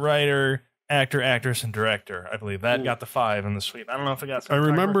picture, writer, actor, actress, and director. I believe that got the 5 in the sweep. I don't know if it got. I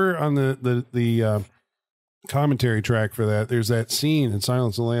remember on the commentary track for that, there's that scene in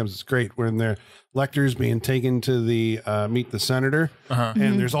Silence of the Lambs. It's great when Lecter's being taken to the meet the senator,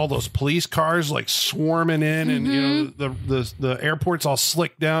 and there's all those police cars like swarming in, and the airport's all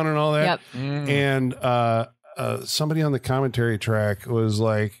slicked down and all that. And somebody on the commentary track was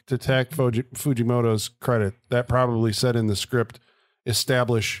like, to take Fujimoto's credit, that probably said in the script,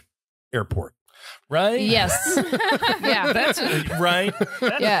 establish airport. Right? Yes. Yeah. That's right.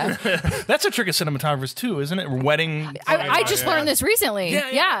 That's a trick of cinematographers too, isn't it? Wedding. I just learned this recently.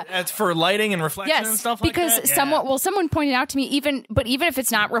 Yeah. That's for lighting and reflection and stuff like that. Because someone pointed out to me, even if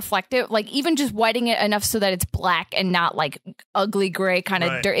it's not reflective, like even just whiting it enough so that it's black and not like ugly gray kind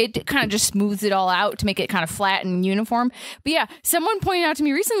of dirt. It kind of just smooths it all out to make it kind of flat and uniform. But yeah, someone pointed out to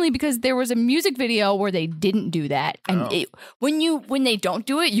me recently because there was a music video where they didn't do that, and when they don't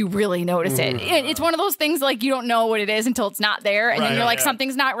do it, you really notice it. It's one of those things like you don't know what it is until it's not there, and then you're like,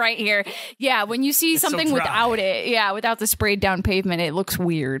 something's not right here. Yeah, when you see something without it, without the sprayed down pavement, it looks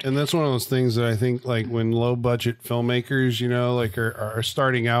weird. And that's one of those things that I think, like when low budget filmmakers, like are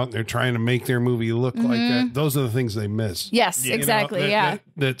starting out and they're trying to make their movie look like that. Those are the things they miss. Yes, exactly.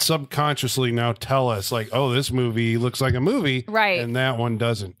 That subconsciously now tell us like, oh, this movie looks like a movie, right? And that one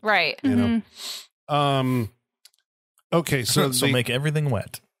doesn't, right? You know. Okay, so make everything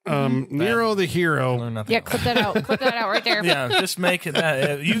wet. Nero the hero. Yeah, clip that out. Clip that out right there. Yeah, just make it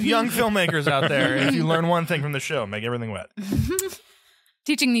that. You young filmmakers out there, if you learn one thing from the show, make everything wet.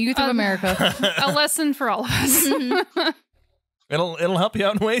 Teaching the youth of America. A lesson for all of us. It'll help you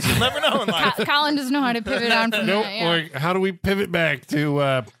out in ways you'll never know in life. Colin doesn't know how to pivot on from that. Yeah. Like, how do we pivot back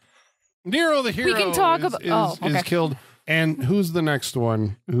to Nero the hero? We can talk about is killed. And who's the next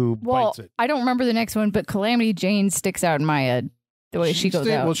one who bites it? I don't remember the next one, but Calamity Jane sticks out in my head. The way she goes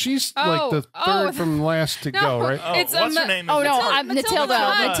out. Well, she's like the third from last to go, right? What's her name? I'm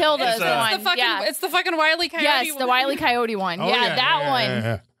Matilda. Matilda's the one. It's the fucking Wile E. Coyote one. Yes, the Wile E. Coyote one. That one.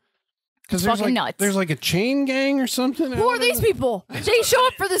 Yeah. Because there's like a chain gang or something. Who are these people? They show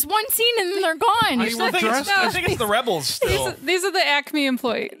up for this one scene and then they're gone. I think it's the rebels still. These are the Acme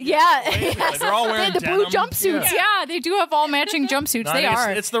employees. Yeah. They're all wearing the blue jumpsuits. Yeah, they do have all matching jumpsuits. No, they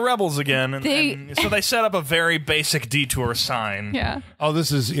are. It's the rebels again. And so they set up a very basic detour sign. Yeah. Oh,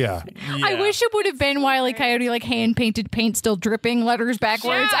 this is, I wish it would have been Wile E. Coyote, like hand-painted paint still dripping letters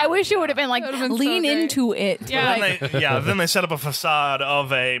backwards. I wish it would have been like lean into it. Yeah. Then they set up a facade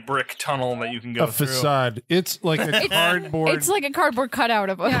of a brick tunnel that you can go through. A facade. It's like a cardboard. It's like a cardboard cutout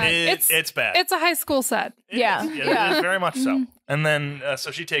of a... It's bad. It's a high school set. Yeah. It is very much so. And then,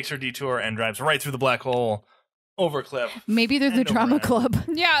 so she takes her detour and drives right through the black hole, over a cliff. Maybe they're the drama club.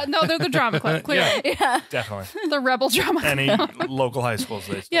 Yeah, no, they're the drama club, clearly. Yeah. Definitely. The rebel drama club. Any local high schools,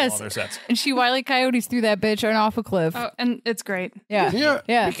 they steal all their sets. And she Wile E. Coyotes through that bitch and off a cliff. Oh, and it's great. Yeah.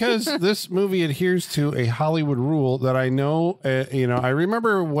 Because this movie adheres to a Hollywood rule that I know, I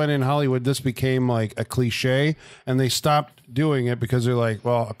remember when in Hollywood this became like a cliche and they stopped doing it because they're like,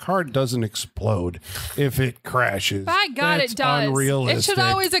 well, a car doesn't explode if it crashes. By God, That's it does. Unrealistic. It should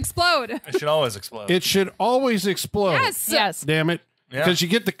always explode. It should always explode. It should always explode. Yes. Damn it. Because you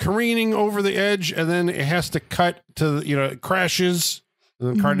get the careening over the edge and then it has to cut to, it crashes.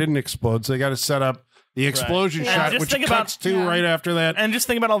 And the car didn't explode. So they got to set up the explosion shot, which cuts to right after that. And just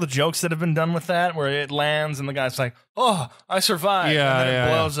think about all the jokes that have been done with that, where it lands and the guy's like, oh, I survived. Yeah, and then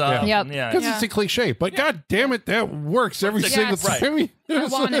it blows up. Because it's a cliche. But God damn it, that works every single time. I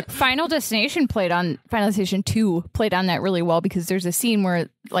want it. Final Destination 2 played on that really well because there's a scene where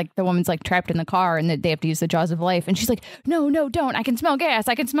like the woman's like trapped in the car and they have to use the jaws of life. And she's like, no, don't. I can smell gas.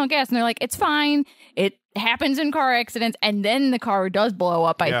 And they're like, it's fine. It happens in car accidents. And then the car does blow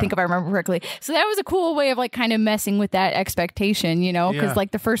up, I think, if I remember correctly. So that was a cool way of like kind of messing with that expectation, because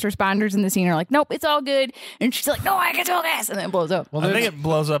like the first responders in the scene are like, nope, it's all good. And she's like, no, I can smell gas. And then it blows up. Well, I think it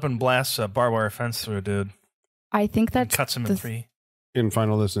blows up and blasts a barbed wire fence through a dude. I think that's... Cuts him in 3. In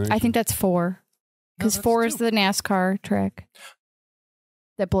Final Destination. I think that's 4. Because 4 is the NASCAR track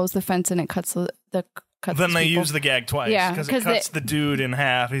that blows the fence and it cuts the then they use the gag twice. Yeah, because it cuts the dude in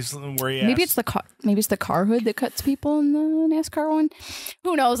half. He's where he maybe it's the car hood that cuts people in the NASCAR one.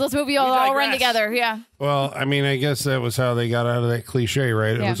 Who knows? Those movies all run together. Yeah. Well, I mean, I guess that was how they got out of that cliche,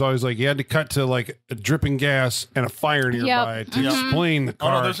 right? It was always like you had to cut to like a dripping gas and a fire nearby to explain the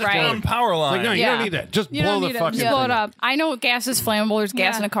car. Oh, no, there's one power line. Like, no, you don't need that. Just blow the fucking thing. Blow it up. I know gas is flammable. There's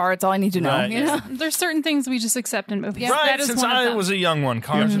gas in a car. It's all I need to know. Right, you know? There's certain things we just accept in movies. Right. Since I was a young one,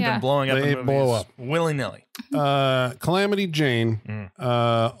 cars have been blowing up in movies. Blow up willy-nilly. Calamity Jane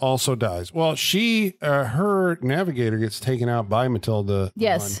also dies. Well, her navigator gets taken out by Matilda.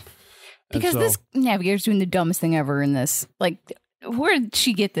 Yes. Because this navigator's doing the dumbest thing ever in this. Like, where did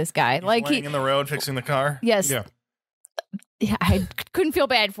she get this guy? He's laying in the road fixing the car? Yes. Yeah. I couldn't feel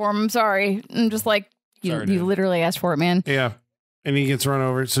bad for him. I'm sorry. I'm just like, you literally asked for it, man. Yeah. And he gets run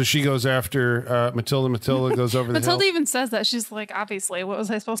over. So she goes after Matilda. Matilda goes over the hill. Matilda even says that. She's like, obviously, what was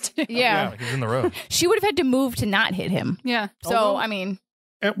I supposed to do? Yeah. Like he's in the road. She would have had to move to not hit him. Yeah. So, I mean...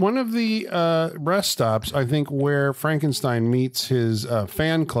 At one of the rest stops, I think, where Frankenstein meets his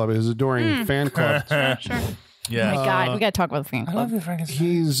fan club, his adoring fan club. Sure. Yeah. Oh my God, we got to talk about the fan club. I love you,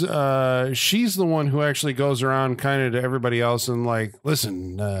 Frankenstein. She's the one who actually goes around kind of to everybody else and like,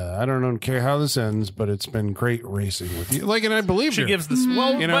 listen, I don't care how this ends, but it's been great racing with you. Like, and I believe she gives this.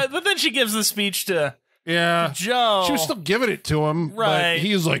 Well, but then she gives the speech to Yeah. Joe. She was still giving it to him. Right. But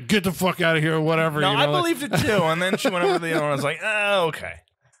he was like, get the fuck out of here or whatever. No, I believed it too. And then she went over to the other one. I was like, oh, okay.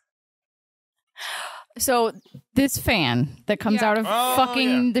 So this fan that comes out of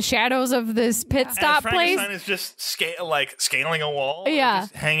the shadows of this pit stop place. Frankenstein is just scaling a wall. Yeah.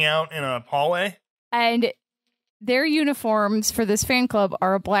 Just hang out in a hallway. And their uniforms for this fan club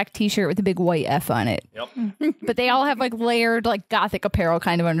are a black t-shirt with a big white F on it. Yep. But they all have like layered like gothic apparel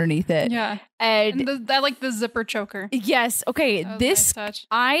kind of underneath it. Yeah. And I like the zipper choker. Yes. Okay. This nice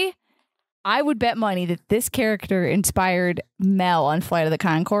touch. I would bet money that this character inspired Mel on Flight of the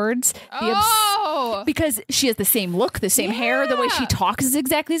Conchords. Because she has the same look, the same hair, the way she talks is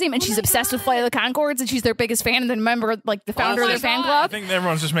exactly the same, and she's obsessed with Flight of the Conchords, and she's their biggest fan, and then member, like the founder of their fan club. I think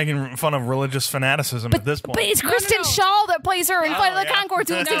everyone's just making fun of religious fanaticism at this point. But it's Kristen Schaal that plays her in Flight of the Conchords,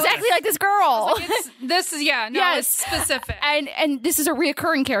 who looks exactly like this girl. It's specific. And this is a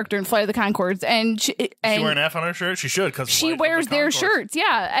reoccurring character in Flight of the Conchords, and she wear an F on her shirt? She should, because she wears their shirts,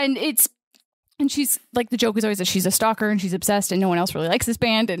 and she's like, the joke is always that she's a stalker and she's obsessed and no one else really likes this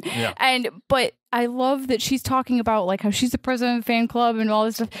band. But I love that she's talking about like how she's the president of the fan club and all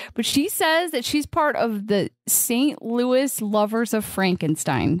this stuff. But she says that she's part of the St. Louis Lovers of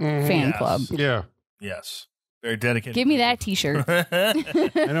Frankenstein fan club. Yeah. Yes. Very dedicated. Give me that t-shirt.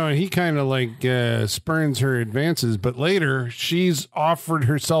 I know, and he kind of like spurns her advances, but later she's offered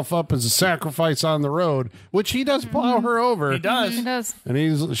herself up as a sacrifice on the road, which he does plow her over. He does. He does.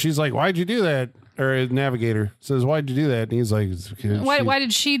 And she's like, why'd you do that? Or a navigator says, why'd you do that? And he's like, why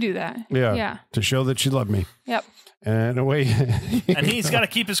did she do that? Yeah. To show that she loved me. Yep. And in a way. And he's got to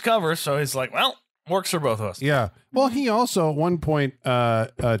keep his cover, so he's like, well, works for both of us. Yeah. Well, he also at one point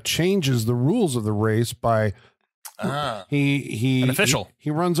changes the rules of the race by an official.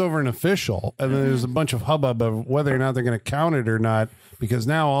 He runs over an official, and then there's a bunch of hubbub of whether or not they're going to count it or not, because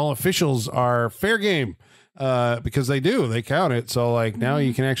now all officials are fair game, because they count it. So like now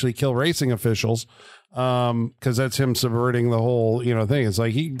you can actually kill racing officials, because that's him subverting the whole thing. It's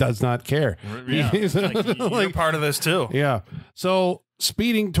like he does not care. Yeah, you're part of this too. Yeah. So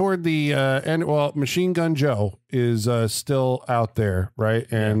speeding toward the end, Machine Gun Joe is still out there, right?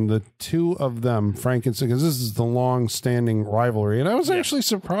 And the two of them, Frankenstein, because this is the long-standing rivalry. And I was actually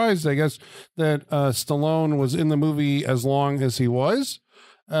surprised, I guess, that Stallone was in the movie as long as he was,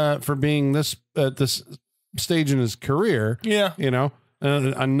 for being this stage in his career. Yeah.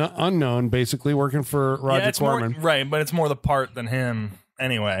 Unknown, basically, working for Roger Corman. Right, but it's more the part than him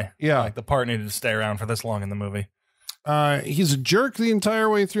anyway. Yeah. Like the part needed to stay around for this long in the movie. He's a jerk the entire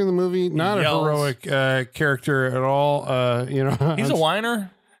way through the movie. Not a heroic character at all. He's a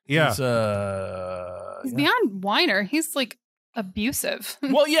whiner. Yeah, he's beyond whiner. He's like abusive.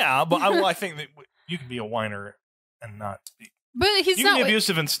 Well, yeah, but I think that you can be a whiner and not be. But he's you not can be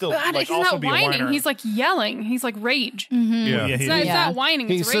abusive and still he's also not be a whining. whiner. He's like yelling. He's like rage. Yeah, it's not whining.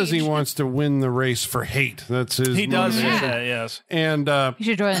 He says he wants to win the race for hate. That's his. He does say that, yes. And you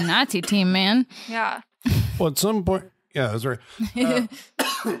should join the Nazi team, man. Yeah. Well, at some point, that's right.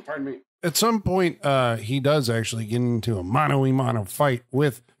 Pardon me. At some point, he does actually get into a mano-a-mano fight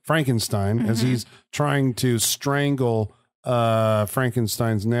with Frankenstein as he's trying to strangle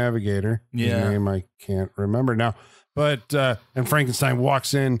Frankenstein's navigator. His name I can't remember now. But and Frankenstein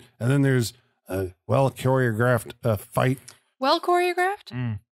walks in, and then there's a well-choreographed fight. Well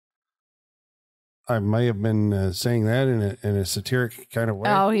choreographed? I may have been saying that in a satiric kind of way.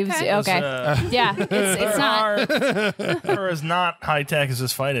 Oh, he was okay. Yeah, it's not. Or as not high tech as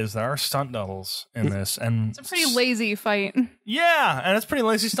this fight is. There are stunt doubles in this, and it's a pretty lazy fight. Yeah, and it's pretty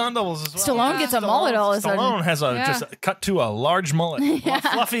lazy stunt doubles as well. Stallone gets a mullet all of a sudden. Stallone has just cut to a large mullet, a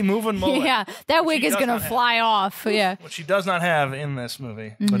fluffy moving mullet. Yeah, that wig is gonna fly off. Yeah, which he does not have in this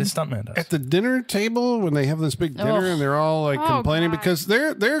movie, but his stuntman does. At the dinner table when they have this big dinner and they're all like complaining because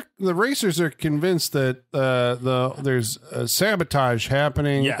the racers are convinced that there's sabotage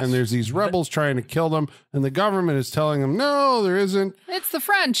happening and there's these rebels trying to kill them, and the government is telling them no, there isn't. It's the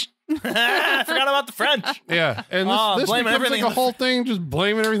French. I forgot about the French. Yeah, and this becomes like a whole thing, just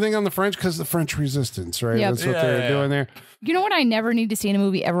blaming everything on the French because the French resistance, right? That's what they're doing there. You know what I never need to see in a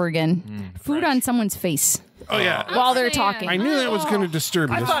movie ever again? Food on someone's face. Oh yeah, while they're talking. I knew that was going to disturb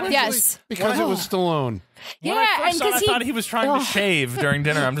you. Yes, because it was Stallone. When I first saw it, I thought he was trying to shave during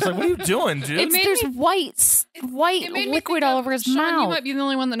dinner. I'm just like, what are you doing, dude? There's white liquid all over his mouth. You might be the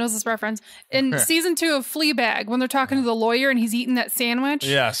only one that knows this reference. In season 2 of Fleabag, when they're talking to the lawyer and he's eating that sandwich.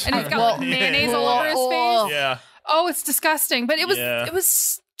 Yes. And he's got like mayonnaise all over his face. Yeah. Oh, it's disgusting. But it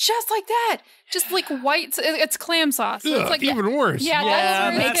was just like that. Just like white. It's clam sauce. So it's like even worse. Yeah,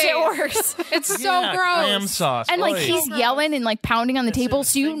 that makes it worse. It's so gross. Clam sauce. And like he's yelling and like pounding on the table,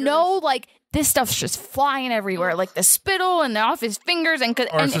 so you know like this stuff's just flying everywhere, like the spittle and off his fingers, and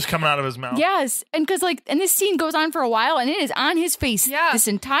it's just coming out of his mouth. Yes, and because and this scene goes on for a while, and it is on his face. Yeah. This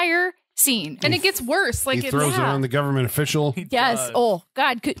entire scene, and it gets worse. Like he throws it on the government official. Yes. Oh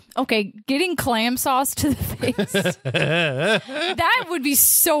God. Okay, getting clam sauce to the face. That would be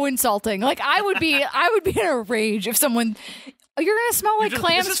so insulting. Like I would be in a rage if someone. You're gonna smell like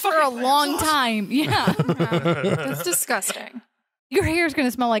clams for a long time. Yeah. That's disgusting. Your hair's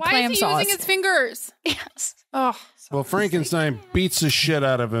gonna smell like clam sauce. Why is he using his fingers? Yes. Oh. Well, Frankenstein beats the shit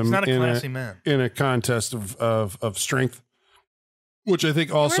out of him. He's not a classy man. In a contest of strength, which I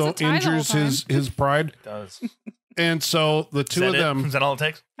think also injures his pride. It does. And so the two of them. Is that all it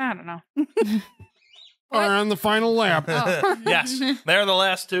takes? I don't know. Are on the final lap. Yes, they're the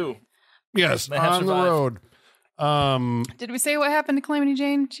last two. Yes, on the road. Did we say what happened to Calamity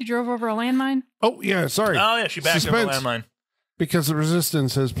Jane? She drove over a landmine. Oh yeah, sorry. Oh yeah, she backed over a landmine because the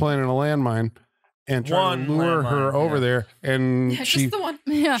Resistance has planted a landmine and trying to lure her over there, and she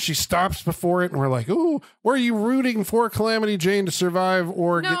stops before it, and we're like, "Ooh, were you rooting for Calamity Jane to survive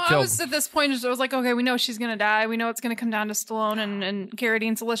or get killed?" No, I was at this point. I was like, "Okay, we know she's gonna die. We know it's gonna come down to Stallone and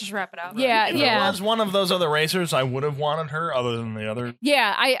Carradine. So let's just wrap it out." Yeah, if it was one of those other racers, I would have wanted her, other than the other.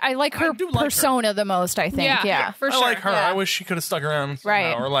 Yeah, I like her persona the most. I think. Yeah, for sure. I like her. Yeah. I wish she could have stuck around,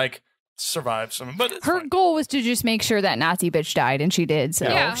 somehow, or like survived some. But her goal was to just make sure that Nazi bitch died, and she did.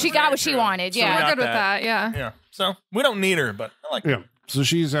 So she got what she wanted. So we're good with that. Yeah. Yeah. So we don't need her, but I like her. Yeah. So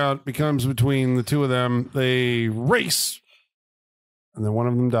she's out, becomes between the two of them. They race. And then one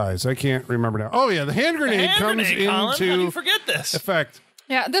of them dies. I can't remember now. Oh, yeah. The hand grenade comes into How do you forget this? effect.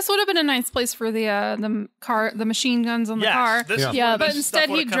 Yeah, this would have been a nice place for the machine guns on the car. But instead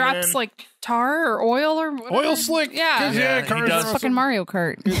he drops like tar or oil or whatever. Oil slick. Yeah. Cars it's fucking Mario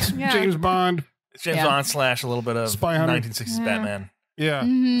Kart. It's James Bond. It's James Bond / a little bit of Spy Hunter. 1960s Batman. Yeah,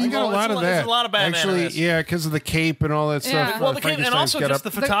 I got a lot of that. There's a lot of Batman. Actually, yeah, because of the cape and all that stuff. Well, the cape, and also just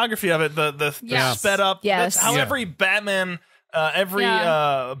the photography of it, the sped up. Yes. How every Batman, every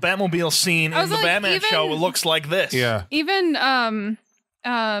Batmobile scene in the Batman show looks like this. Yeah. Even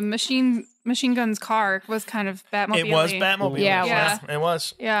Machine Gun's car was kind of Batmobile. It was Batmobile. Yeah, it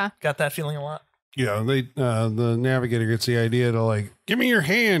was. Yeah. Got that feeling a lot. Yeah, the navigator gets the idea to like, give me your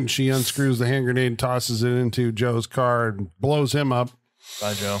hand. She unscrews the hand grenade and tosses it into Joe's car and blows him up.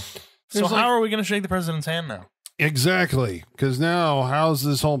 Bye, Joe. So how are we going to shake the president's hand now? Exactly. Because now, how's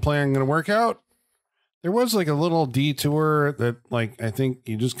this whole plan going to work out? There was like a little detour that like, I think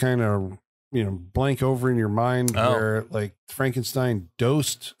you just kind of, blank over in your mind where like Frankenstein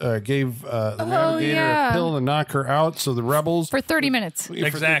gave the navigator a pill to knock her out. So the rebels for 30 minutes,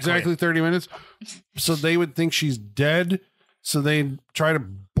 exactly 30 minutes. So they would think she's dead. So they try to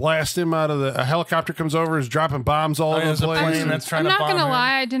blast him out of a helicopter comes over, is dropping bombs all over the place. I'm not going to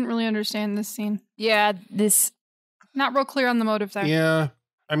lie. I didn't really understand this scene. Yeah. Not real clear on the motive there. Yeah.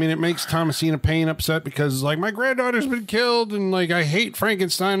 I mean, it makes Thomasina Payne upset because, like, my granddaughter's been killed, and like, I hate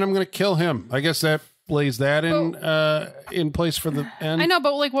Frankenstein. I'm going to kill him. I guess that lays that in place for the end. I know,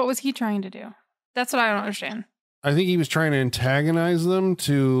 but like, what was he trying to do? That's what I don't understand. I think he was trying to antagonize them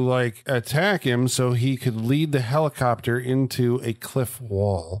to like attack him, so he could lead the helicopter into a cliff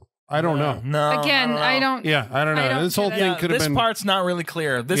wall. I don't know. No. Again, I don't. Yeah, I don't know. This whole thing could have been. This part's not really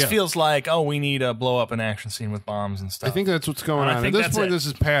clear. This feels like, we need to blow up an action scene with bombs and stuff. I think that's what's going on. At this point, this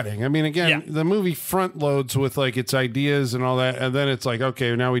is padding. I mean, again, the movie front loads with like its ideas and all that, and then it's like,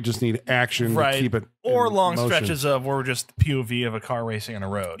 okay, now we just need action to keep it. Or long stretches of where we're just POV of a car racing on a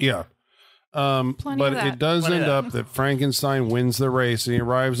road. Yeah. But it does end up that Frankenstein wins the race and he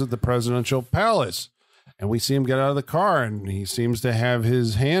arrives at the presidential palace. And we see him get out of the car, and he seems to have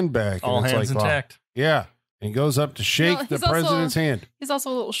his hand back. All hands intact. Yeah. And he goes up to shake the president's hand. He's also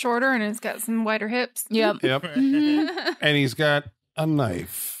a little shorter, and he's got some wider hips. Yep. And he's got a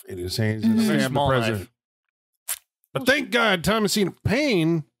knife in his hand. He's going to stab the president. Knife. But thank God, Thomasina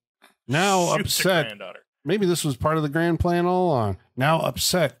Payne, now upset. Maybe this was part of the grand plan all along. Now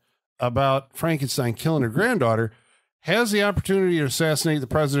upset about Frankenstein killing her granddaughter. Has the opportunity to assassinate the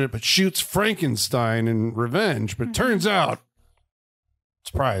president, but shoots Frankenstein in revenge. But turns out,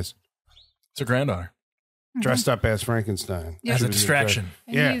 surprise, it's her granddaughter. Dressed up as Frankenstein. As a distraction.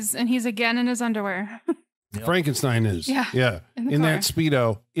 And he's again in his underwear. Frankenstein is. Yeah. In that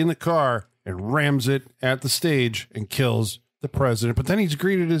Speedo, in the car, and rams it at the stage and kills the president. But then he's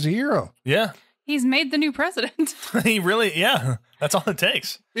greeted as a hero. Yeah. He's made the new president. He really, that's all it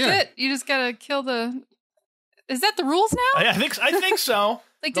takes. Yeah. That's it. You just got to kill the... Is that the rules now? I think so.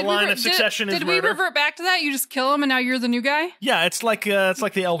 Like, the line of succession is murder. Did we revert back to that? You just kill him and now you're the new guy? Yeah, it's like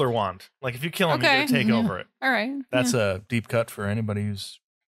the Elder Wand. Like if you kill him, you get to take over it. All right. That's a deep cut for anybody who's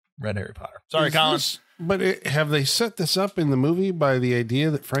read Harry Potter. Sorry, Colin. But have they set this up in the movie by the idea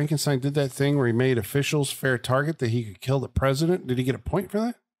that Frankenstein did that thing where he made officials fair target that he could kill the president? Did he get a point for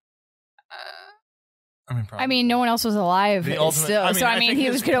that? I mean, no one else was alive still. So, I mean, he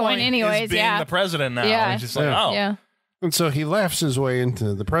was going to win anyways. Being the president now. Yeah. He's just like, oh. Yeah. And so he laughs his way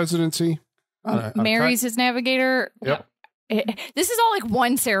into the presidency. Mary's his navigator. Yep. This is all like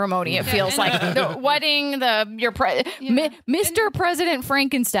one ceremony. It feels like the wedding, Mr. President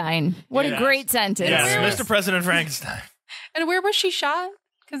Frankenstein. What a great sentence. Yes, Mr. President Frankenstein. And where was she shot?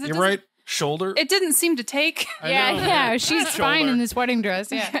 Because you're right. Shoulder. It didn't seem to take. Yeah. She's fine in this wedding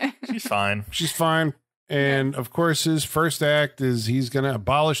dress. Yeah, she's fine. She's fine. And of course, his first act is he's going to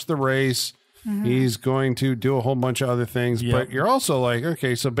abolish the race. Mm-hmm. He's going to do a whole bunch of other things. Yep. But you're also like,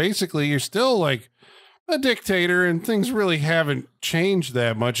 okay, so basically you're still like a dictator and things really haven't changed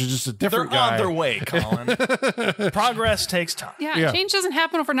that much. It's just a different guy. They're on their way, Colin. Progress takes time. Yeah, change doesn't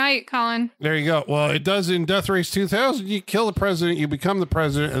happen overnight, Colin. There you go. Well, it does in Death Race 2000. You kill the president, you become the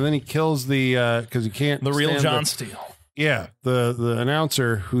president, and then he kills the, because he can't. The real John Steele. Yeah, the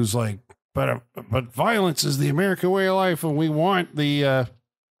announcer who's like, but violence is the American way of life, and we want the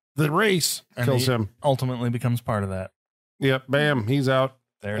race. And kills him. Ultimately becomes part of that. Yep, bam, he's out.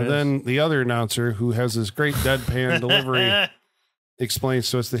 There it is. Then the other announcer, who has this great deadpan delivery,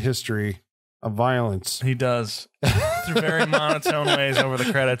 explains to us the history of violence. He does. Through very monotone ways over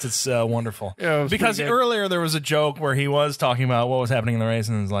the credits. It's wonderful. Yeah, because earlier there was a joke where he was talking about what was happening in the race,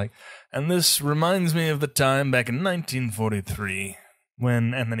 and it's like, and this reminds me of the time back in 1943.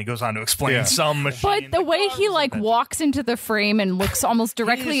 And then he goes on to explain some machine. But the way he like walks into the frame and looks almost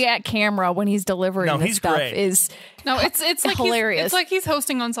directly at camera when he's delivering this stuff is it's like hilarious. It's like he's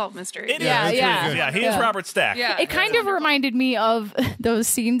hosting Unsolved Mysteries. He is Robert Stack. Yeah, it kind of reminded me of those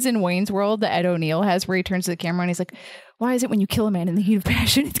scenes in Wayne's World that Ed O'Neill has where he turns to the camera and he's like, why is it when you kill a man in the heat of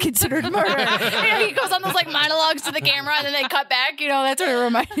passion, it's considered murder? He goes on those like monologues to the camera and then they cut back. You know, that's what it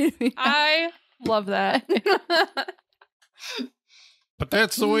reminded me of. I love that. But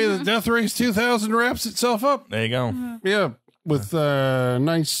that's the way the Death Race 2000 wraps itself up. There you go. Yeah, with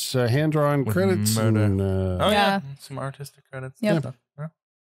nice hand-drawn credits. And, some artistic credits. Yep. Yeah.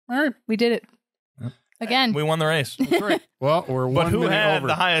 All right, we did it. Yep. Again. We won the race. That's right. Well, we're but 1 who minute had over.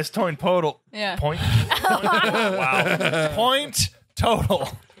 the highest point total? Yeah. Point? Wow. Point total.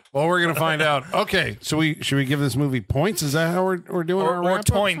 Well, we're going to find out. Okay, so should we give this movie points? Is that how we're doing our or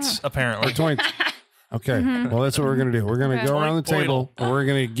toints, apparently. Or toints. Okay, well, that's what we're going to do. We're going to go around the table, and we're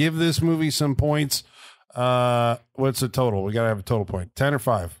going to give this movie some points. What's the total? We got to have a total point. 10 or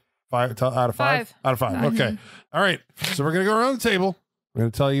 5? 5 out of 5? Out of 5. Okay. All right. So we're going to go around the table. We're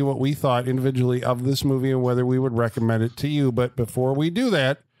going to tell you what we thought individually of this movie and whether we would recommend it to you. But before we do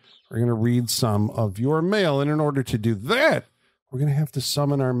that, we're going to read some of your mail. And in order to do that, we're going to have to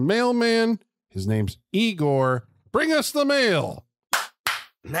summon our mailman. His name's Igor. Bring us the mail.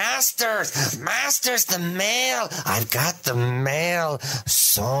 Masters, the mail. I've got the mail.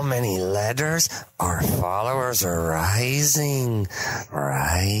 So many letters. Our followers are rising.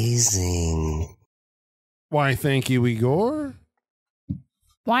 Why, thank you, Igor.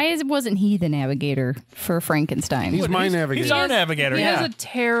 Why wasn't he the navigator for Frankenstein? He's my navigator. He's our navigator, He has a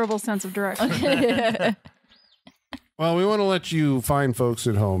terrible sense of direction. Well, we want to let you fine folks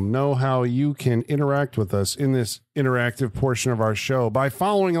at home know how you can interact with us in this interactive portion of our show by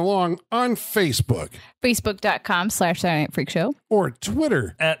following along on Facebook. Facebook.com/Saturday Night Freak Show. Or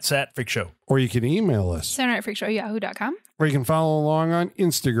Twitter. @SatFreakShow. Or you can email us. Saturday Night Freak Show, yahoo.com. Or you can follow along on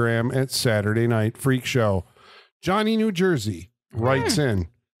Instagram @Saturday Night Freak Show. Johnny, New Jersey writes in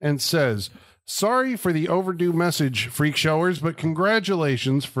and says, sorry for the overdue message, Freak Showers, but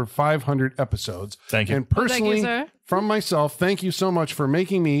congratulations for 500 episodes. Thank you. And personally, thank you, from myself, thank you so much for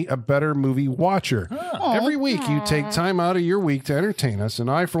making me a better movie watcher. Every week you take time out of your week to entertain us,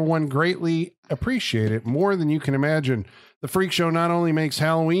 and I, for one, greatly appreciate it more than you can imagine. The Freak Show not only makes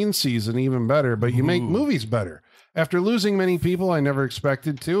Halloween season even better, but you make movies better. After losing many people I never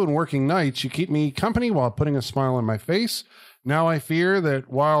expected to and working nights, you keep me company while putting a smile on my face. Now I fear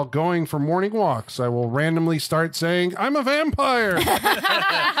that while going for morning walks, I will randomly start saying, I'm a vampire.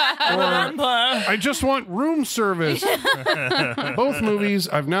 I just want room service. Both movies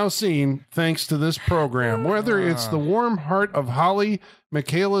I've now seen thanks to this program, whether it's The Warm Heart of Holly,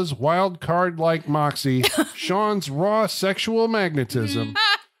 Michaela's wild card-like moxie, Sean's raw sexual magnetism,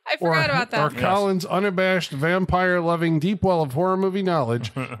 I forgot about that. Or Colin's unabashed, vampire-loving deep well of horror movie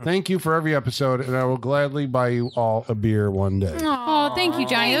knowledge. Thank you for every episode, and I will gladly buy you all a beer one day. Oh, thank you,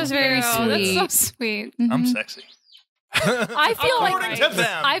 Johnny. That was very sweet. That's so sweet. I'm sexy. I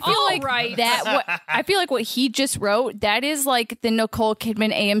feel like what he just wrote, that is like the Nicole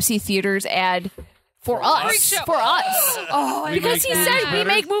Kidman AMC Theaters ad for us. Oh, because he said we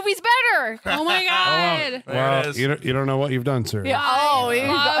make movies better. Oh my God. Well, you don't know what you've done, sir. Yeah.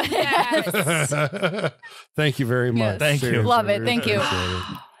 Thank you very much. Yes. Thank you. Love it. Thank you.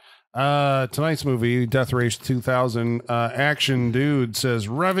 Tonight's movie, Death Race 2000, Action Dude says,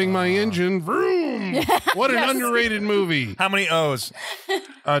 revving my engine, vroom. What an underrated movie. How many O's?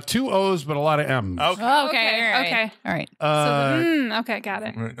 2 O's, but a lot of M's. Okay. All right. Okay, got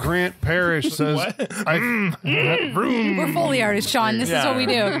it. Grant Parrish says, vroom. We're Foley artists, Sean. This is what we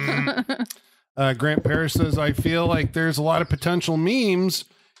do. Grant Parrish says, I feel like there's a lot of potential memes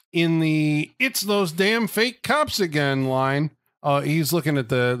in the "it's those damn fake cops again" line. He's looking at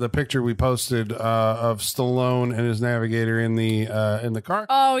the picture we posted of Stallone and his navigator in the car.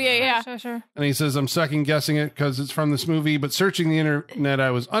 Oh, yeah. Sure. And he says, I'm second guessing it because it's from this movie, but searching the internet, I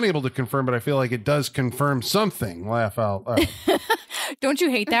was unable to confirm, but I feel like it does confirm something. Laugh out loud. Don't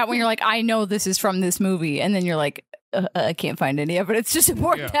you hate that when you're like, I know this is from this movie, and then you're like, I can't find any evidence to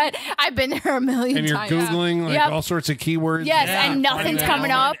support that. I've been there a million times. And you're Googling all sorts of keywords. Yes, and nothing's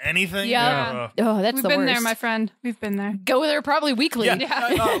coming up. Anything? Yeah. Oh, that's We've the worst. been there, my friend. We've been there. Go there probably weekly.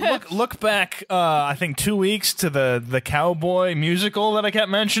 Yeah. Look back, I think 2 weeks to the cowboy musical that I kept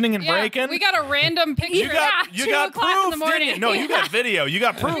mentioning and breaking. We got a random picture. You got proof, in the morning. didn't you? No, you got video. You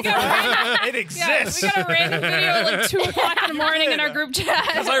got proof. It exists. We got a random video at like 2 o'clock in the morning in our group chat.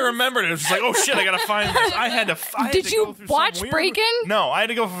 Because I remembered it. It was just like, oh shit, I gotta find this. I had to. Did you watch Breakin'? No, I had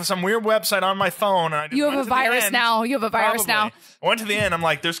to go for some weird website on my phone. And you have a virus now. You have a virus now. I went to the end. I'm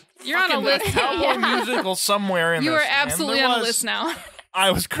like, you're on a list. Cowboy musical somewhere in you this. You are absolutely on the list now.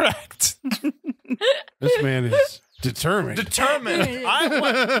 I was correct. This man is determined. I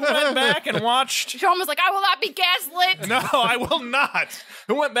went back and watched. Sean was like, I will not be gaslit. No, I will not.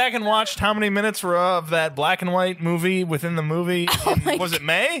 Who went back and watched how many minutes were of that black and white movie within the movie? Was it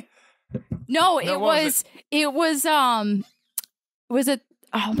May? No, it was. Oh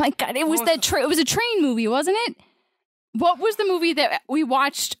my God! It was it was a train movie, wasn't it? What was the movie that we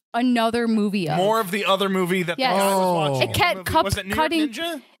watched another movie of? More of the other movie that the guy was watching. It kept cutting.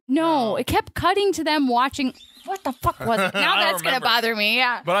 Ninja? No, it kept cutting to them watching. What the fuck was it? Now that's going to bother me.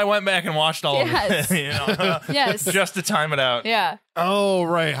 Yeah. But I went back and watched all of it. Yes. Just to time it out. Yeah. Oh,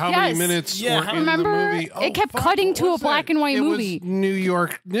 right. How many minutes were in the movie? Oh, it kept cutting to a black and white movie. It was New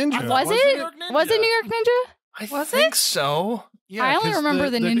York Ninja. Was it? Was it New York Ninja? I think so. Yeah, I only remember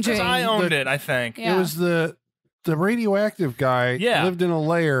the ninja. Because I owned it, I think. Yeah. It was the radioactive guy lived in a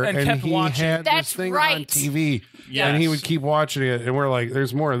lair and kept he watching. had this thing on TV. Yes. And he would keep watching it, and we're like,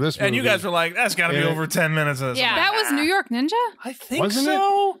 there's more of this movie. And you guys were like, that's got to be over 10 minutes of this. Yeah, that was New York Ninja? I think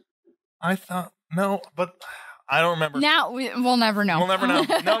so. I thought, no, but I don't remember. Now, we'll never know. We'll never know.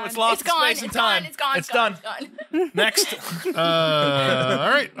 No, it's lost in space and time. It's done. Next. All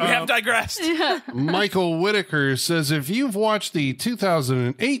right. We have digressed. Michael Whitaker says, if you've watched the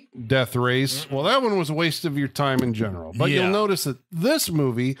 2008 Death Race, well, that one was a waste of your time in general. But you'll notice that this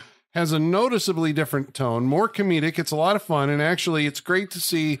movie has a noticeably different tone, more comedic. It's a lot of fun. And actually, it's great to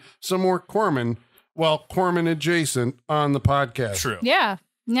see some more Corman, Corman adjacent on the podcast. True. Yeah.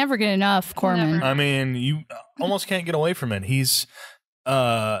 Never get enough, Corman. Never. I mean, you almost can't get away from it. He's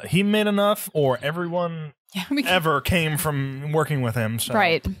he made enough, or everyone ever came from working with him. So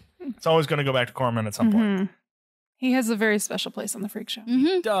right. It's always going to go back to Corman at some point. He has a very special place on the Freak Show.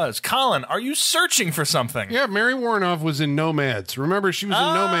 He does. Colin, are you searching for something? Yeah, Mary Woronov was in Nomads. Remember, she was in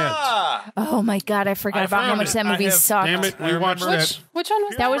Nomads. Oh my God, I forgot about how much that movie sucked. Damn it, we watched that. Which one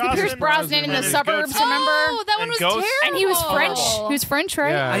was that? That was the Pierce Brosnan in the suburbs, remember? Oh, that one was terrible. And he was French. He was French, right?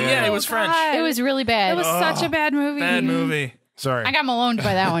 Yeah, it was French. It was really bad. It was such a bad movie. Bad movie. Sorry. I got maloned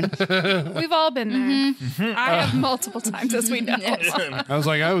by that one. We've all been there. I have multiple times, as we know. I was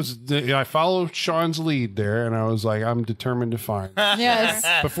like, I followed Sean's lead there, and I was like, I'm determined to find.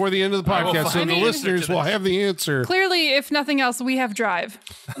 Yes. Before the end of the podcast, so the listeners will have the answer. Clearly, if nothing else, we have drive.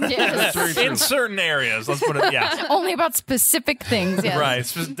 Yes. In certain areas, let's put it, Only about specific things, yes. Right.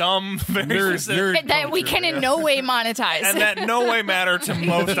 It's just dumb, very specific. That we can in no way monetize. And that no way matter to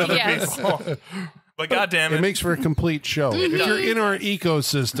most other people. But goddamn it makes for a complete show. If you're in our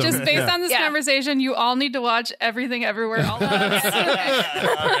ecosystem. Just based on this conversation, you all need to watch Everything Everywhere all at once.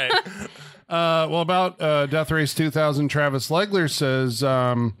 All right. Well, about Death Race 2000, Travis Legler says,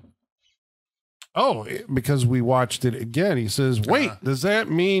 because we watched it again, he says, wait, does that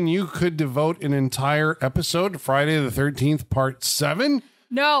mean you could devote an entire episode to Friday the 13th, part 7?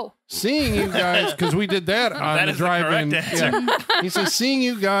 No. seeing you guys, because we did that on the drive-in. Yeah. He says, seeing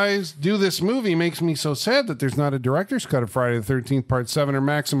you guys do this movie makes me so sad that there's not a director's cut of Friday the 13th Part 7 or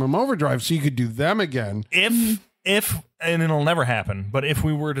Maximum Overdrive, so you could do them again. If, and it'll never happen, but if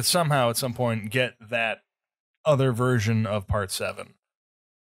we were to somehow at some point get that other version of Part 7,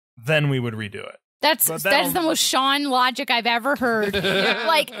 then we would redo it. That's the most Sean logic I've ever heard.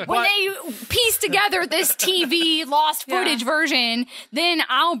 Like, when they piece together this TV lost footage version, then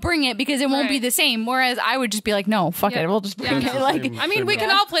I'll bring it because it won't be the same. Whereas I would just be like, no, fuck it. We'll just bring it. Like, I mean, we can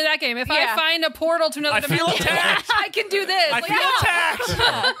all play that game. If I find a portal to another dimension, I can do this.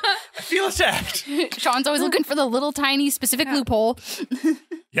 I feel attacked. Sean's always looking for the little tiny specific loophole.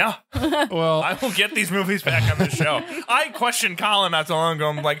 Yeah. Well, I will get these movies back on the show. I questioned Colin not so long ago.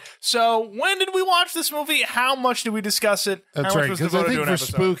 I'm like, so when did we watch this movie? How much did we discuss it? That's right. Because I think for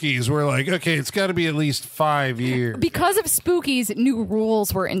Spookies, we're like, okay, it's got to be at least 5 years. Because of Spookies, new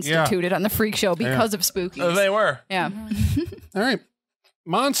rules were instituted on the Freak Show because of Spookies. They were. Yeah. All right.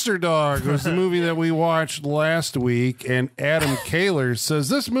 Monster Dog was the movie that we watched last week, and Adam Kaler says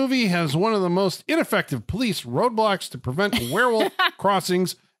this movie has one of the most ineffective police roadblocks to prevent werewolf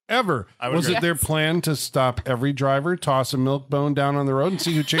crossings ever. Was it their plan to stop every driver, toss a milk bone down on the road, and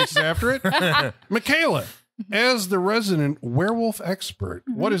see who chases after it? Michaela, as the resident werewolf expert,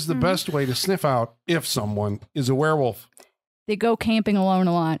 what is the best way to sniff out if someone is a werewolf? They go camping alone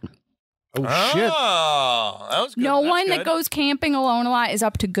a lot. Oh, shit. Oh, that was good. No one that goes camping alone a lot is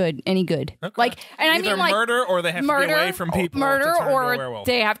up to any good. Okay. Like, and either I mean, like, murder or they have to be away from people. Murder or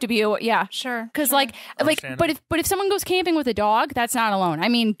they have to be, sure. Because but if someone goes camping with a dog, that's not alone. I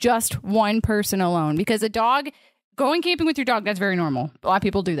mean, just one person alone. Because going camping with your dog, that's very normal. A lot of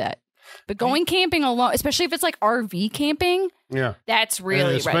people do that. But going camping alone, especially if it's like RV camping, that's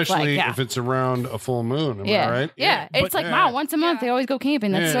really especially if it's around a full moon. Am I right? Yeah. It's like, wow, once a month they always go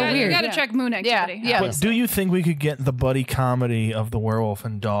camping. That's so weird. You got to check moon activity. Yeah. But do you think we could get the buddy comedy of the werewolf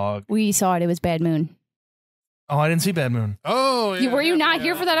and dog? We saw it. It was Bad Moon. Oh, I didn't see Bad Moon. Oh, yeah. Were you not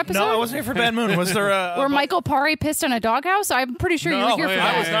here for that episode? No, I wasn't here for Bad Moon. Was there were Michael Paré pissed on a doghouse? I'm pretty sure you were here for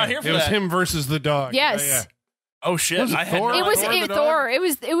that. I was not here for that. It was him versus the dog. Yes. Oh shit! Was it Thor? It was Thor. It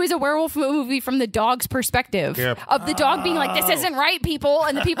was a werewolf movie from the dog's perspective of the dog being like, "This isn't right, people,"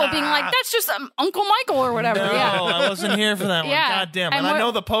 and the people being like, "That's just Uncle Michael or whatever." No, I wasn't here for that one. God damn! And I know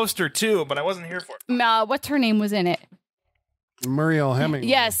the poster too, but I wasn't here for it. What's her name was in it? Muriel Hemming.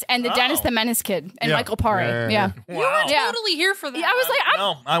 Yes, and the Dennis the Menace kid and Michael Paré. Yeah. You were totally here for that. I was like,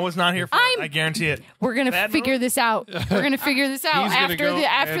 no, I was not here for it. I guarantee it. We're gonna figure this out. We're gonna figure this out after the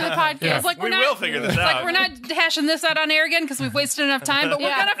podcast. Like we will figure this out. Like we're not hashing this out on air again because we've wasted enough time, but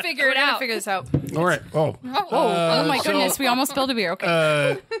we're gonna figure it out. We're gonna figure this out. All right. Oh my goodness, we almost spilled a beer.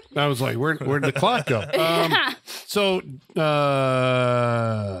 Okay. I was like, where'd the clock go?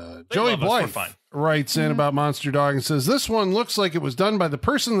 Joey Blythe writes in about Monster Dog and says, this one looks like it was done by the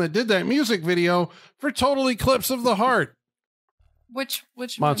person that did that music video for Total Eclipse of the Heart. Which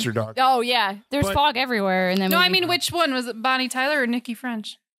Monster Dog? Oh, yeah. There's fog everywhere in that movie. I mean, which one? Was it Bonnie Tyler or Nikki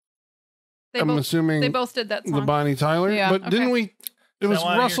French? I'm assuming they both did that song. The Bonnie Tyler? Yeah. But didn't we... It was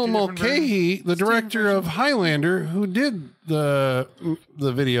Russell Mulcahy, the director of Highlander, who did the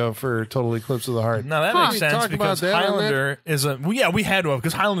video for Total Eclipse of the Heart. No, that makes sense because Highlander is we had to have,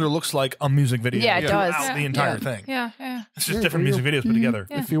 because Highlander looks like a music video. Yeah, it does. The entire thing. Yeah. It's just different music videos put together.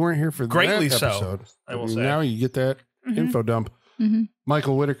 If you weren't here for that episode, I will say. Now you get that info dump.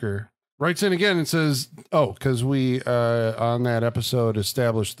 Michael Whitaker writes in again and says, because we on that episode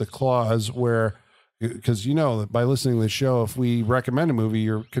established the clause where, because you know that by listening to the show, if we recommend a movie,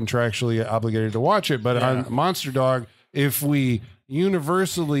 you're contractually obligated to watch it. But on Monster Dog, if we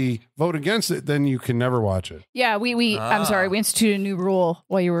universally vote against it, then you can never watch it. Yeah, I'm sorry, we instituted a new rule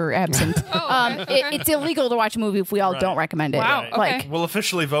while you were absent. It's illegal to watch a movie if we all don't recommend it. Wow. Okay. We'll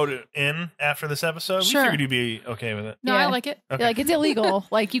officially vote it in after this episode. Sure. We figured you'd be okay with it. No, I like it. Okay. Like, it's illegal.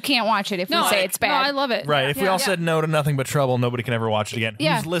 Like, you can't watch it if we say it's bad. No, I love it. Right. If we all said no to Nothing But Trouble, nobody can ever watch it again.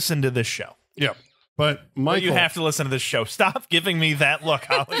 Who's listened to this show? Yeah. But Michael, you have to listen to this show. Stop giving me that look,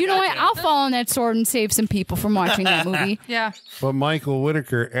 Holly. You know what? I'll fall on that sword and save some people from watching that movie. Yeah. But Michael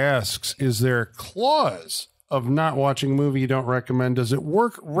Whitaker asks, is there a clause of not watching a movie you don't recommend? Does it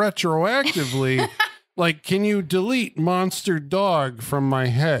work retroactively? Like, can you delete Monster Dog from my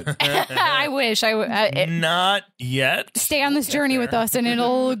head? I wish I would. Not yet. Stay on this journey with us, and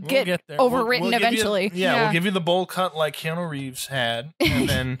it'll get overwritten eventually. We'll give you the bowl cut like Keanu Reeves had, and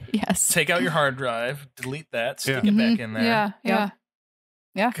then yes. Take out your hard drive, delete that, stick it back in there. Yeah.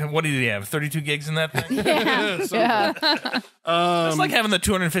 Yeah. What did he have? 32 gigs in that thing? Yeah. It's like having the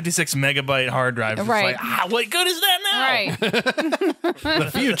 256 megabyte hard drive. It's Right. like, what good is that now? Right.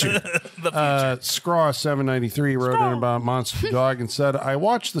 The future. Scraw 793 wrote in about Monster Dog and said, I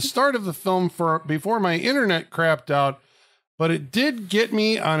watched the start of the film before my internet crapped out, but it did get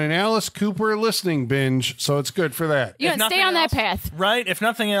me on an Alice Cooper listening binge, so it's good for that. Yeah, stay on that path. Right? If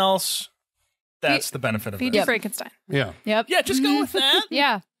nothing else, that's the benefit of Feed it. Frankenstein. Yeah. Yep. Yeah, just go with that.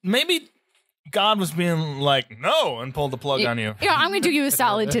 Yeah. Maybe God was being like, no, and pulled the plug on you. Yeah, I'm going to do you a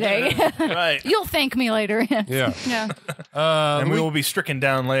solid today. Right. You'll thank me later. Yeah. Yeah. And we will be stricken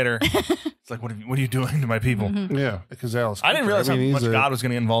down later. It's like, what are you doing to my people? Yeah, because Alice I didn't realize how much God was going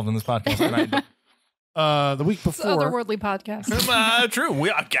to get involved in this podcast tonight. The week It's before. otherworldly podcast. True. We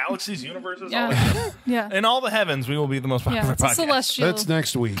are galaxies, universes. Yeah. Yeah. In all the heavens, we will be the most popular Yeah. It's a podcast. celestial. That's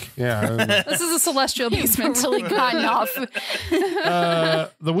next week. Yeah. This is a celestial basement. Really gotten off.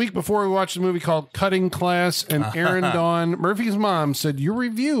 The week before, we watched a movie called Cutting Class, and Aaron Dawn, Murphy's mom, said, your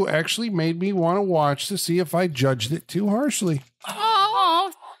review actually made me want to watch to see if I judged it too harshly.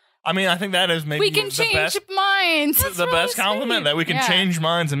 Oh, I mean, I think that is maybe we can the change best, minds. the best compliment, that we can change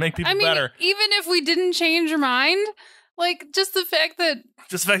minds and make people better. Even if we didn't change your mind, like just the fact that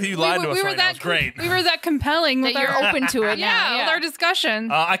you lied to us right now is great. We were that compelling. That with you're our, open to it now. with our discussion.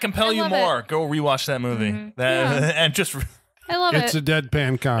 I compel you love more. Go rewatch that movie. And just I love It's a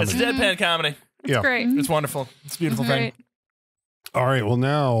deadpan comedy. it's a deadpan comedy. It's great. It's wonderful. It's a beautiful thing. All right. Well,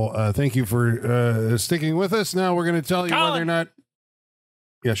 now, thank you for sticking with us. Now we're going to tell you Colin. whether or not.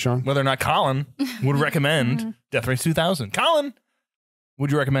 Yeah, Sean? Whether or not Colin would recommend Death Race 2000. Colin, would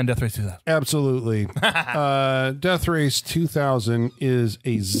you recommend Death Race 2000? Absolutely. Death Race 2000 is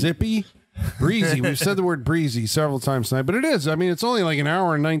a zippy, breezy. We've said the word breezy several times tonight, but it is. I mean, it's only like an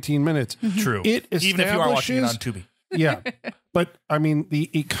hour and 19 minutes. True. It Even if you are watching it on Tubi. Yeah. But I mean,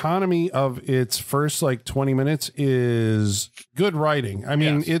 the economy of its first like 20 minutes is good writing. I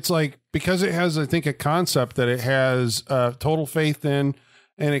mean, it's like, because it has, I think, a concept that it has total faith in,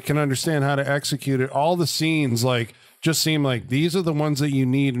 and it can understand how to execute it. All the scenes like just seem like these are the ones that you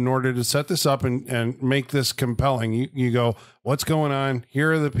need in order to set this up and make this compelling. You go, what's going on?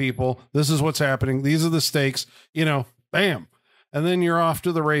 Here are the people. This is what's happening. These are the stakes, bam. And then you're off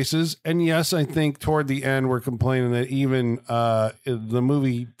to the races. And yes, I think toward the end, we're complaining that even the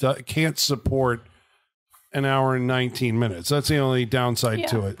movie can't support an hour and 19 minutes. That's the only downside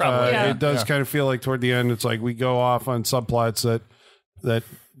to it. It does kind of feel like toward the end, it's like we go off on subplots that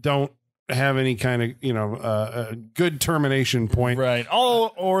don't have any kind of, good termination point. Right.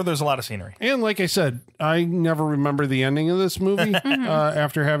 Or there's a lot of scenery. And like I said, I never remember the ending of this movie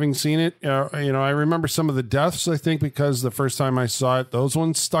after having seen it. I remember some of the deaths, I think, because the first time I saw it, those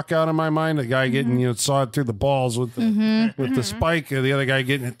ones stuck out in my mind. The guy getting, sawed through the balls with the spike, the other guy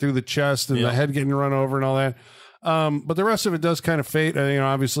getting it through the chest and the head getting run over and all that. But the rest of it does kind of fade.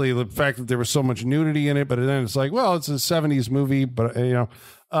 Obviously the fact that there was so much nudity in it, but then it's like, well, it's a 70s movie, but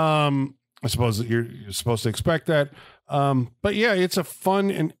I suppose that you're supposed to expect that. But yeah, it's a fun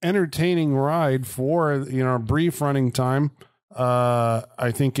and entertaining ride for, a brief running time.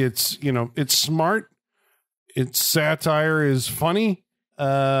 I think it's smart. Its satire is funny.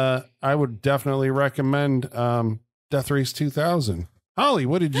 I would definitely recommend Death Race 2000. Holly,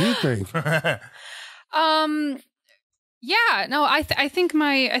 what did you think? Yeah, no, I think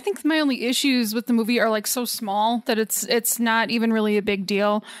my only issues with the movie are like so small that it's not even really a big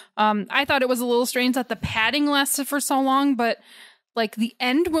deal. I thought it was a little strange that the padding lasted for so long, but like the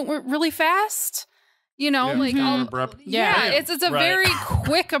end went really fast. Abrupt. It's a very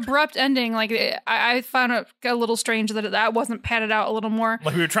quick, abrupt ending. Like I found it a little strange that wasn't padded out a little more.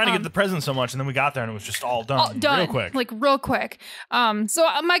 Like we were trying to get the present so much, and then we got there, and it was just all done real quick. Like real quick.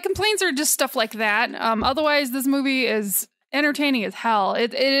 So my complaints are just stuff like that. Otherwise, this movie is entertaining as hell.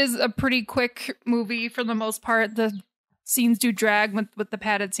 It is a pretty quick movie for the most part. The scenes do drag with the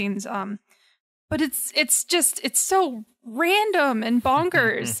padded scenes. But it's so random and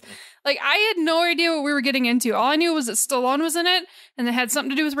bonkers. Like, I had no idea what we were getting into. All I knew was that Stallone was in it, and it had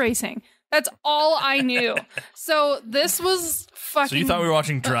something to do with racing. That's all I knew. So this was fucking... So you thought we were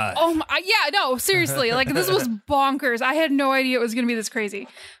watching Drive? No, seriously. Like, this was bonkers. I had no idea it was going to be this crazy.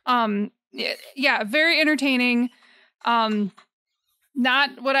 Very entertaining. Not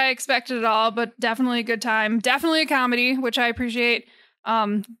what I expected at all, but definitely a good time. Definitely a comedy, which I appreciate.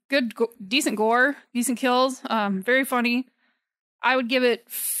 Decent gore, decent kills, very funny. I would give it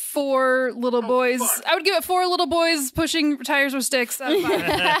 4 little boys. I would give it 4 little boys pushing tires with sticks out of 5.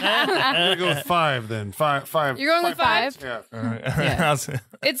 I'm gonna go with 5 then. 5. You're going with 5? Yeah. Yeah.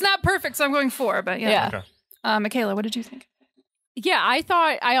 It's not perfect, so I'm going 4, but yeah. Okay. Michaela, what did you think? Yeah,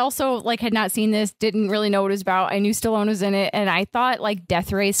 I also like had not seen this, didn't really know what it was about. I knew Stallone was in it, and I thought like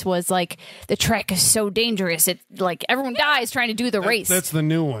Death Race was like the track is so dangerous. It like everyone dies trying to do the race. That's the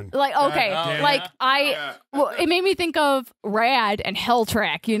new one. Like it made me think of Rad and Hell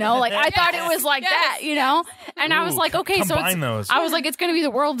Track, you know? Like I thought it was like that, you know? And I was like, okay, so I was like, it's gonna be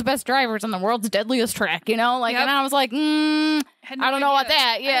the world's best drivers on the world's deadliest track, you know? Like and I was like, I don't know about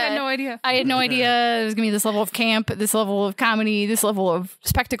that. Yeah. I had no idea. I had no idea it was gonna be this level of camp, this level of comedy, this level of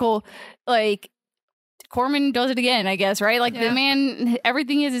spectacle. Like Corman does it again, I guess, right? Like the man,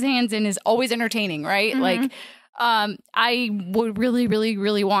 everything he has his hands in is always entertaining, right? Like I would really, really,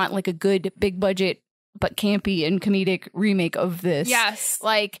 really want like a good big budget but campy and comedic remake of this. Yes.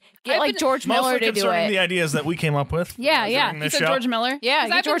 Like get like George Miller to do it. The ideas that we came up with. Yeah. You said George Miller? Yeah,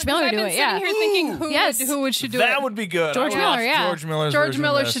 get George Miller to do it. Yeah. I've been sitting here thinking who should do it. That would be good. George Miller, yeah. George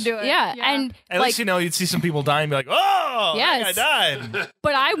Miller should do it. Yeah. And at least you'd see some people die and be like, oh, that guy died.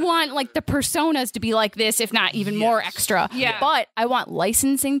 But I want like the personas to be like this, if not even more extra. Yeah. But I want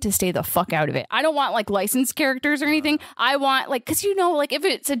licensing to stay the fuck out of it. I don't want like licensed characters or anything. I want like, because like if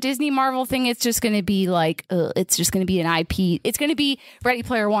it's a Disney Marvel thing, it's just going to be like, it's just going to be an IP. It's going to be Ready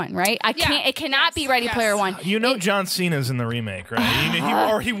Player One, right? It cannot be Ready Player One. John Cena's in the remake,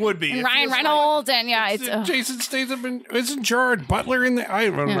 right? Or he would be. And Ryan Reynolds and it's Jason Statham. Isn't Gerard Butler in the? I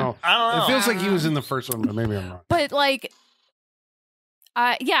don't know. It feels like he was in the first one, but maybe I'm wrong. But like,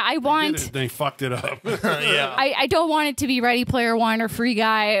 I want. They fucked it up. I don't want it to be Ready Player One or Free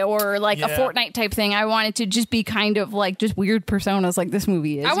Guy or like a Fortnite type thing. I want it to just be kind of like just weird personas like this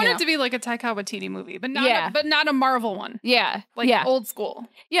movie is. I want it to be like a Taika Waititi movie, but not a Marvel one. Yeah, old school.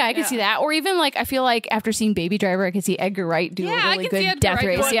 Yeah, I could see that. Or even like I feel like after seeing Baby Driver, I could see Edgar Wright do a really good Death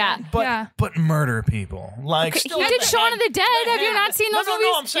Race. But murder people like he did Shaun of the Dead. Have you not seen those movies?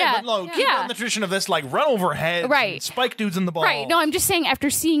 No, I'm saying, keep on the tradition of this, like run over heads, right? Spike dudes in the ball, right? No, I'm just saying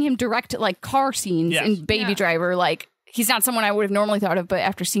after seeing him direct like car scenes in Baby Driver, like he's not someone I would have normally thought of, but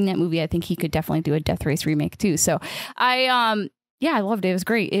after seeing that movie, I think he could definitely do a Death Race remake too. So I loved it. It was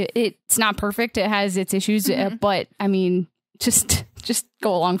great. It's not perfect. It has its issues, but I mean, just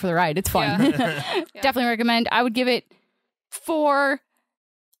go along for the ride. It's fun. Definitely recommend. I would give it 4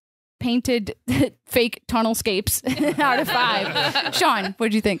 painted fake tunnelscapes out of 5. Sean, what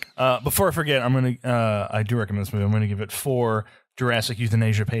did you think? Before I forget, I do recommend this movie. I'm gonna give it 4 Jurassic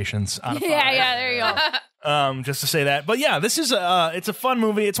euthanasia patients out of 5. Yeah, there you go. Just to say that. But yeah, this is it's a fun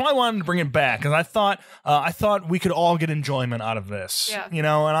movie. It's why I wanted to bring it back, because I thought we could all get enjoyment out of this. Yeah. And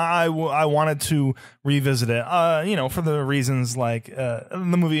I wanted to revisit it. For the reasons like the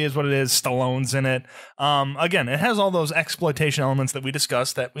movie is what it is. Stallone's in it. Again, it has all those exploitation elements that we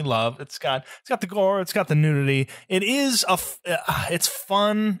discussed that we love. It's got the gore. It's got the nudity. It is it's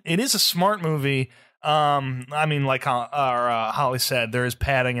fun. It is a smart movie. I mean, like Holly said, there is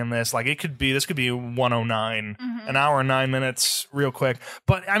padding in this. Like this could be 109, an hour and 9 minutes, real quick.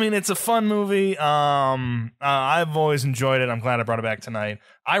 But I mean, it's a fun movie. I've always enjoyed it. I'm glad I brought it back tonight.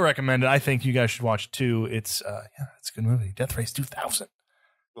 I recommend it. I think you guys should watch it too. It's a good movie. Death Race 2000.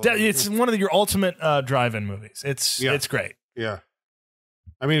 It's one of your ultimate drive-in movies. It's great. Yeah.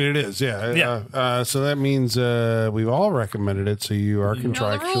 I mean, it is. Yeah. So that means we've all recommended it. So you are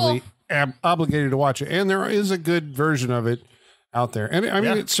contractually obligated to watch it, and there is a good version of it out there, and I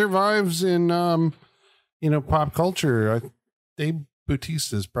mean it survives in pop culture. Dave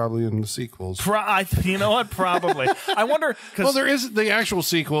Bautista's probably in the sequels. You know what? Probably. I wonder. Well, there is the actual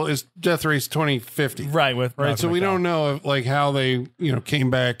sequel is Death Race 2050, right? So we don't know like how they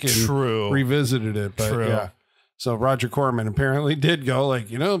came back and revisited it, but yeah. So Roger Corman apparently did go like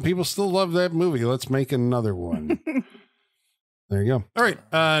people still love that movie. Let's make another one. There you go. All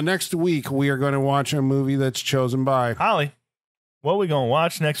right. Next week, we are going to watch a movie that's chosen by Holly. What are we going to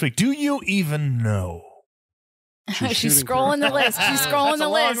watch next week? Do you even know? She's scrolling the list. She's scrolling the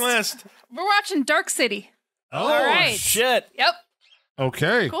list. Long list. We're watching Dark City. Oh, all right. Shit. Yep.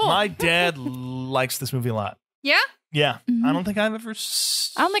 Okay. Cool. My dad likes this movie a lot. Yeah? Yeah. Mm-hmm. I don't think I've ever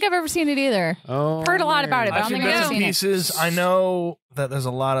seen it either. Oh, heard a lot about it, but I don't think I've ever seen pieces. I know that there's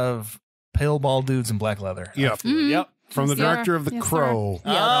a lot of pale bald dudes in black leather. Yep. Yep. From the director of The Crow.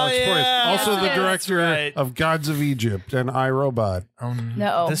 Also the director of Gods of Egypt and iRobot.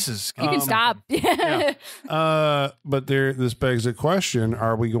 No. This is... You can stop. But this begs a question.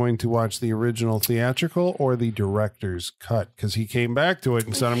 Are we going to watch the original theatrical or the director's cut? Because he came back to it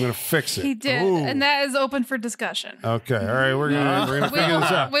and said, I'm going to fix it. He did. Ooh. And that is open for discussion. Okay. All right. We're gonna figure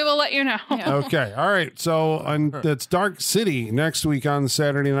this out. We will let you know. Okay. All right. So that's Dark City next week on the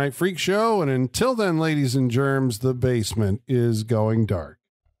Saturday Night Freak Show. And until then, ladies and germs, the basement is going dark.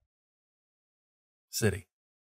 City.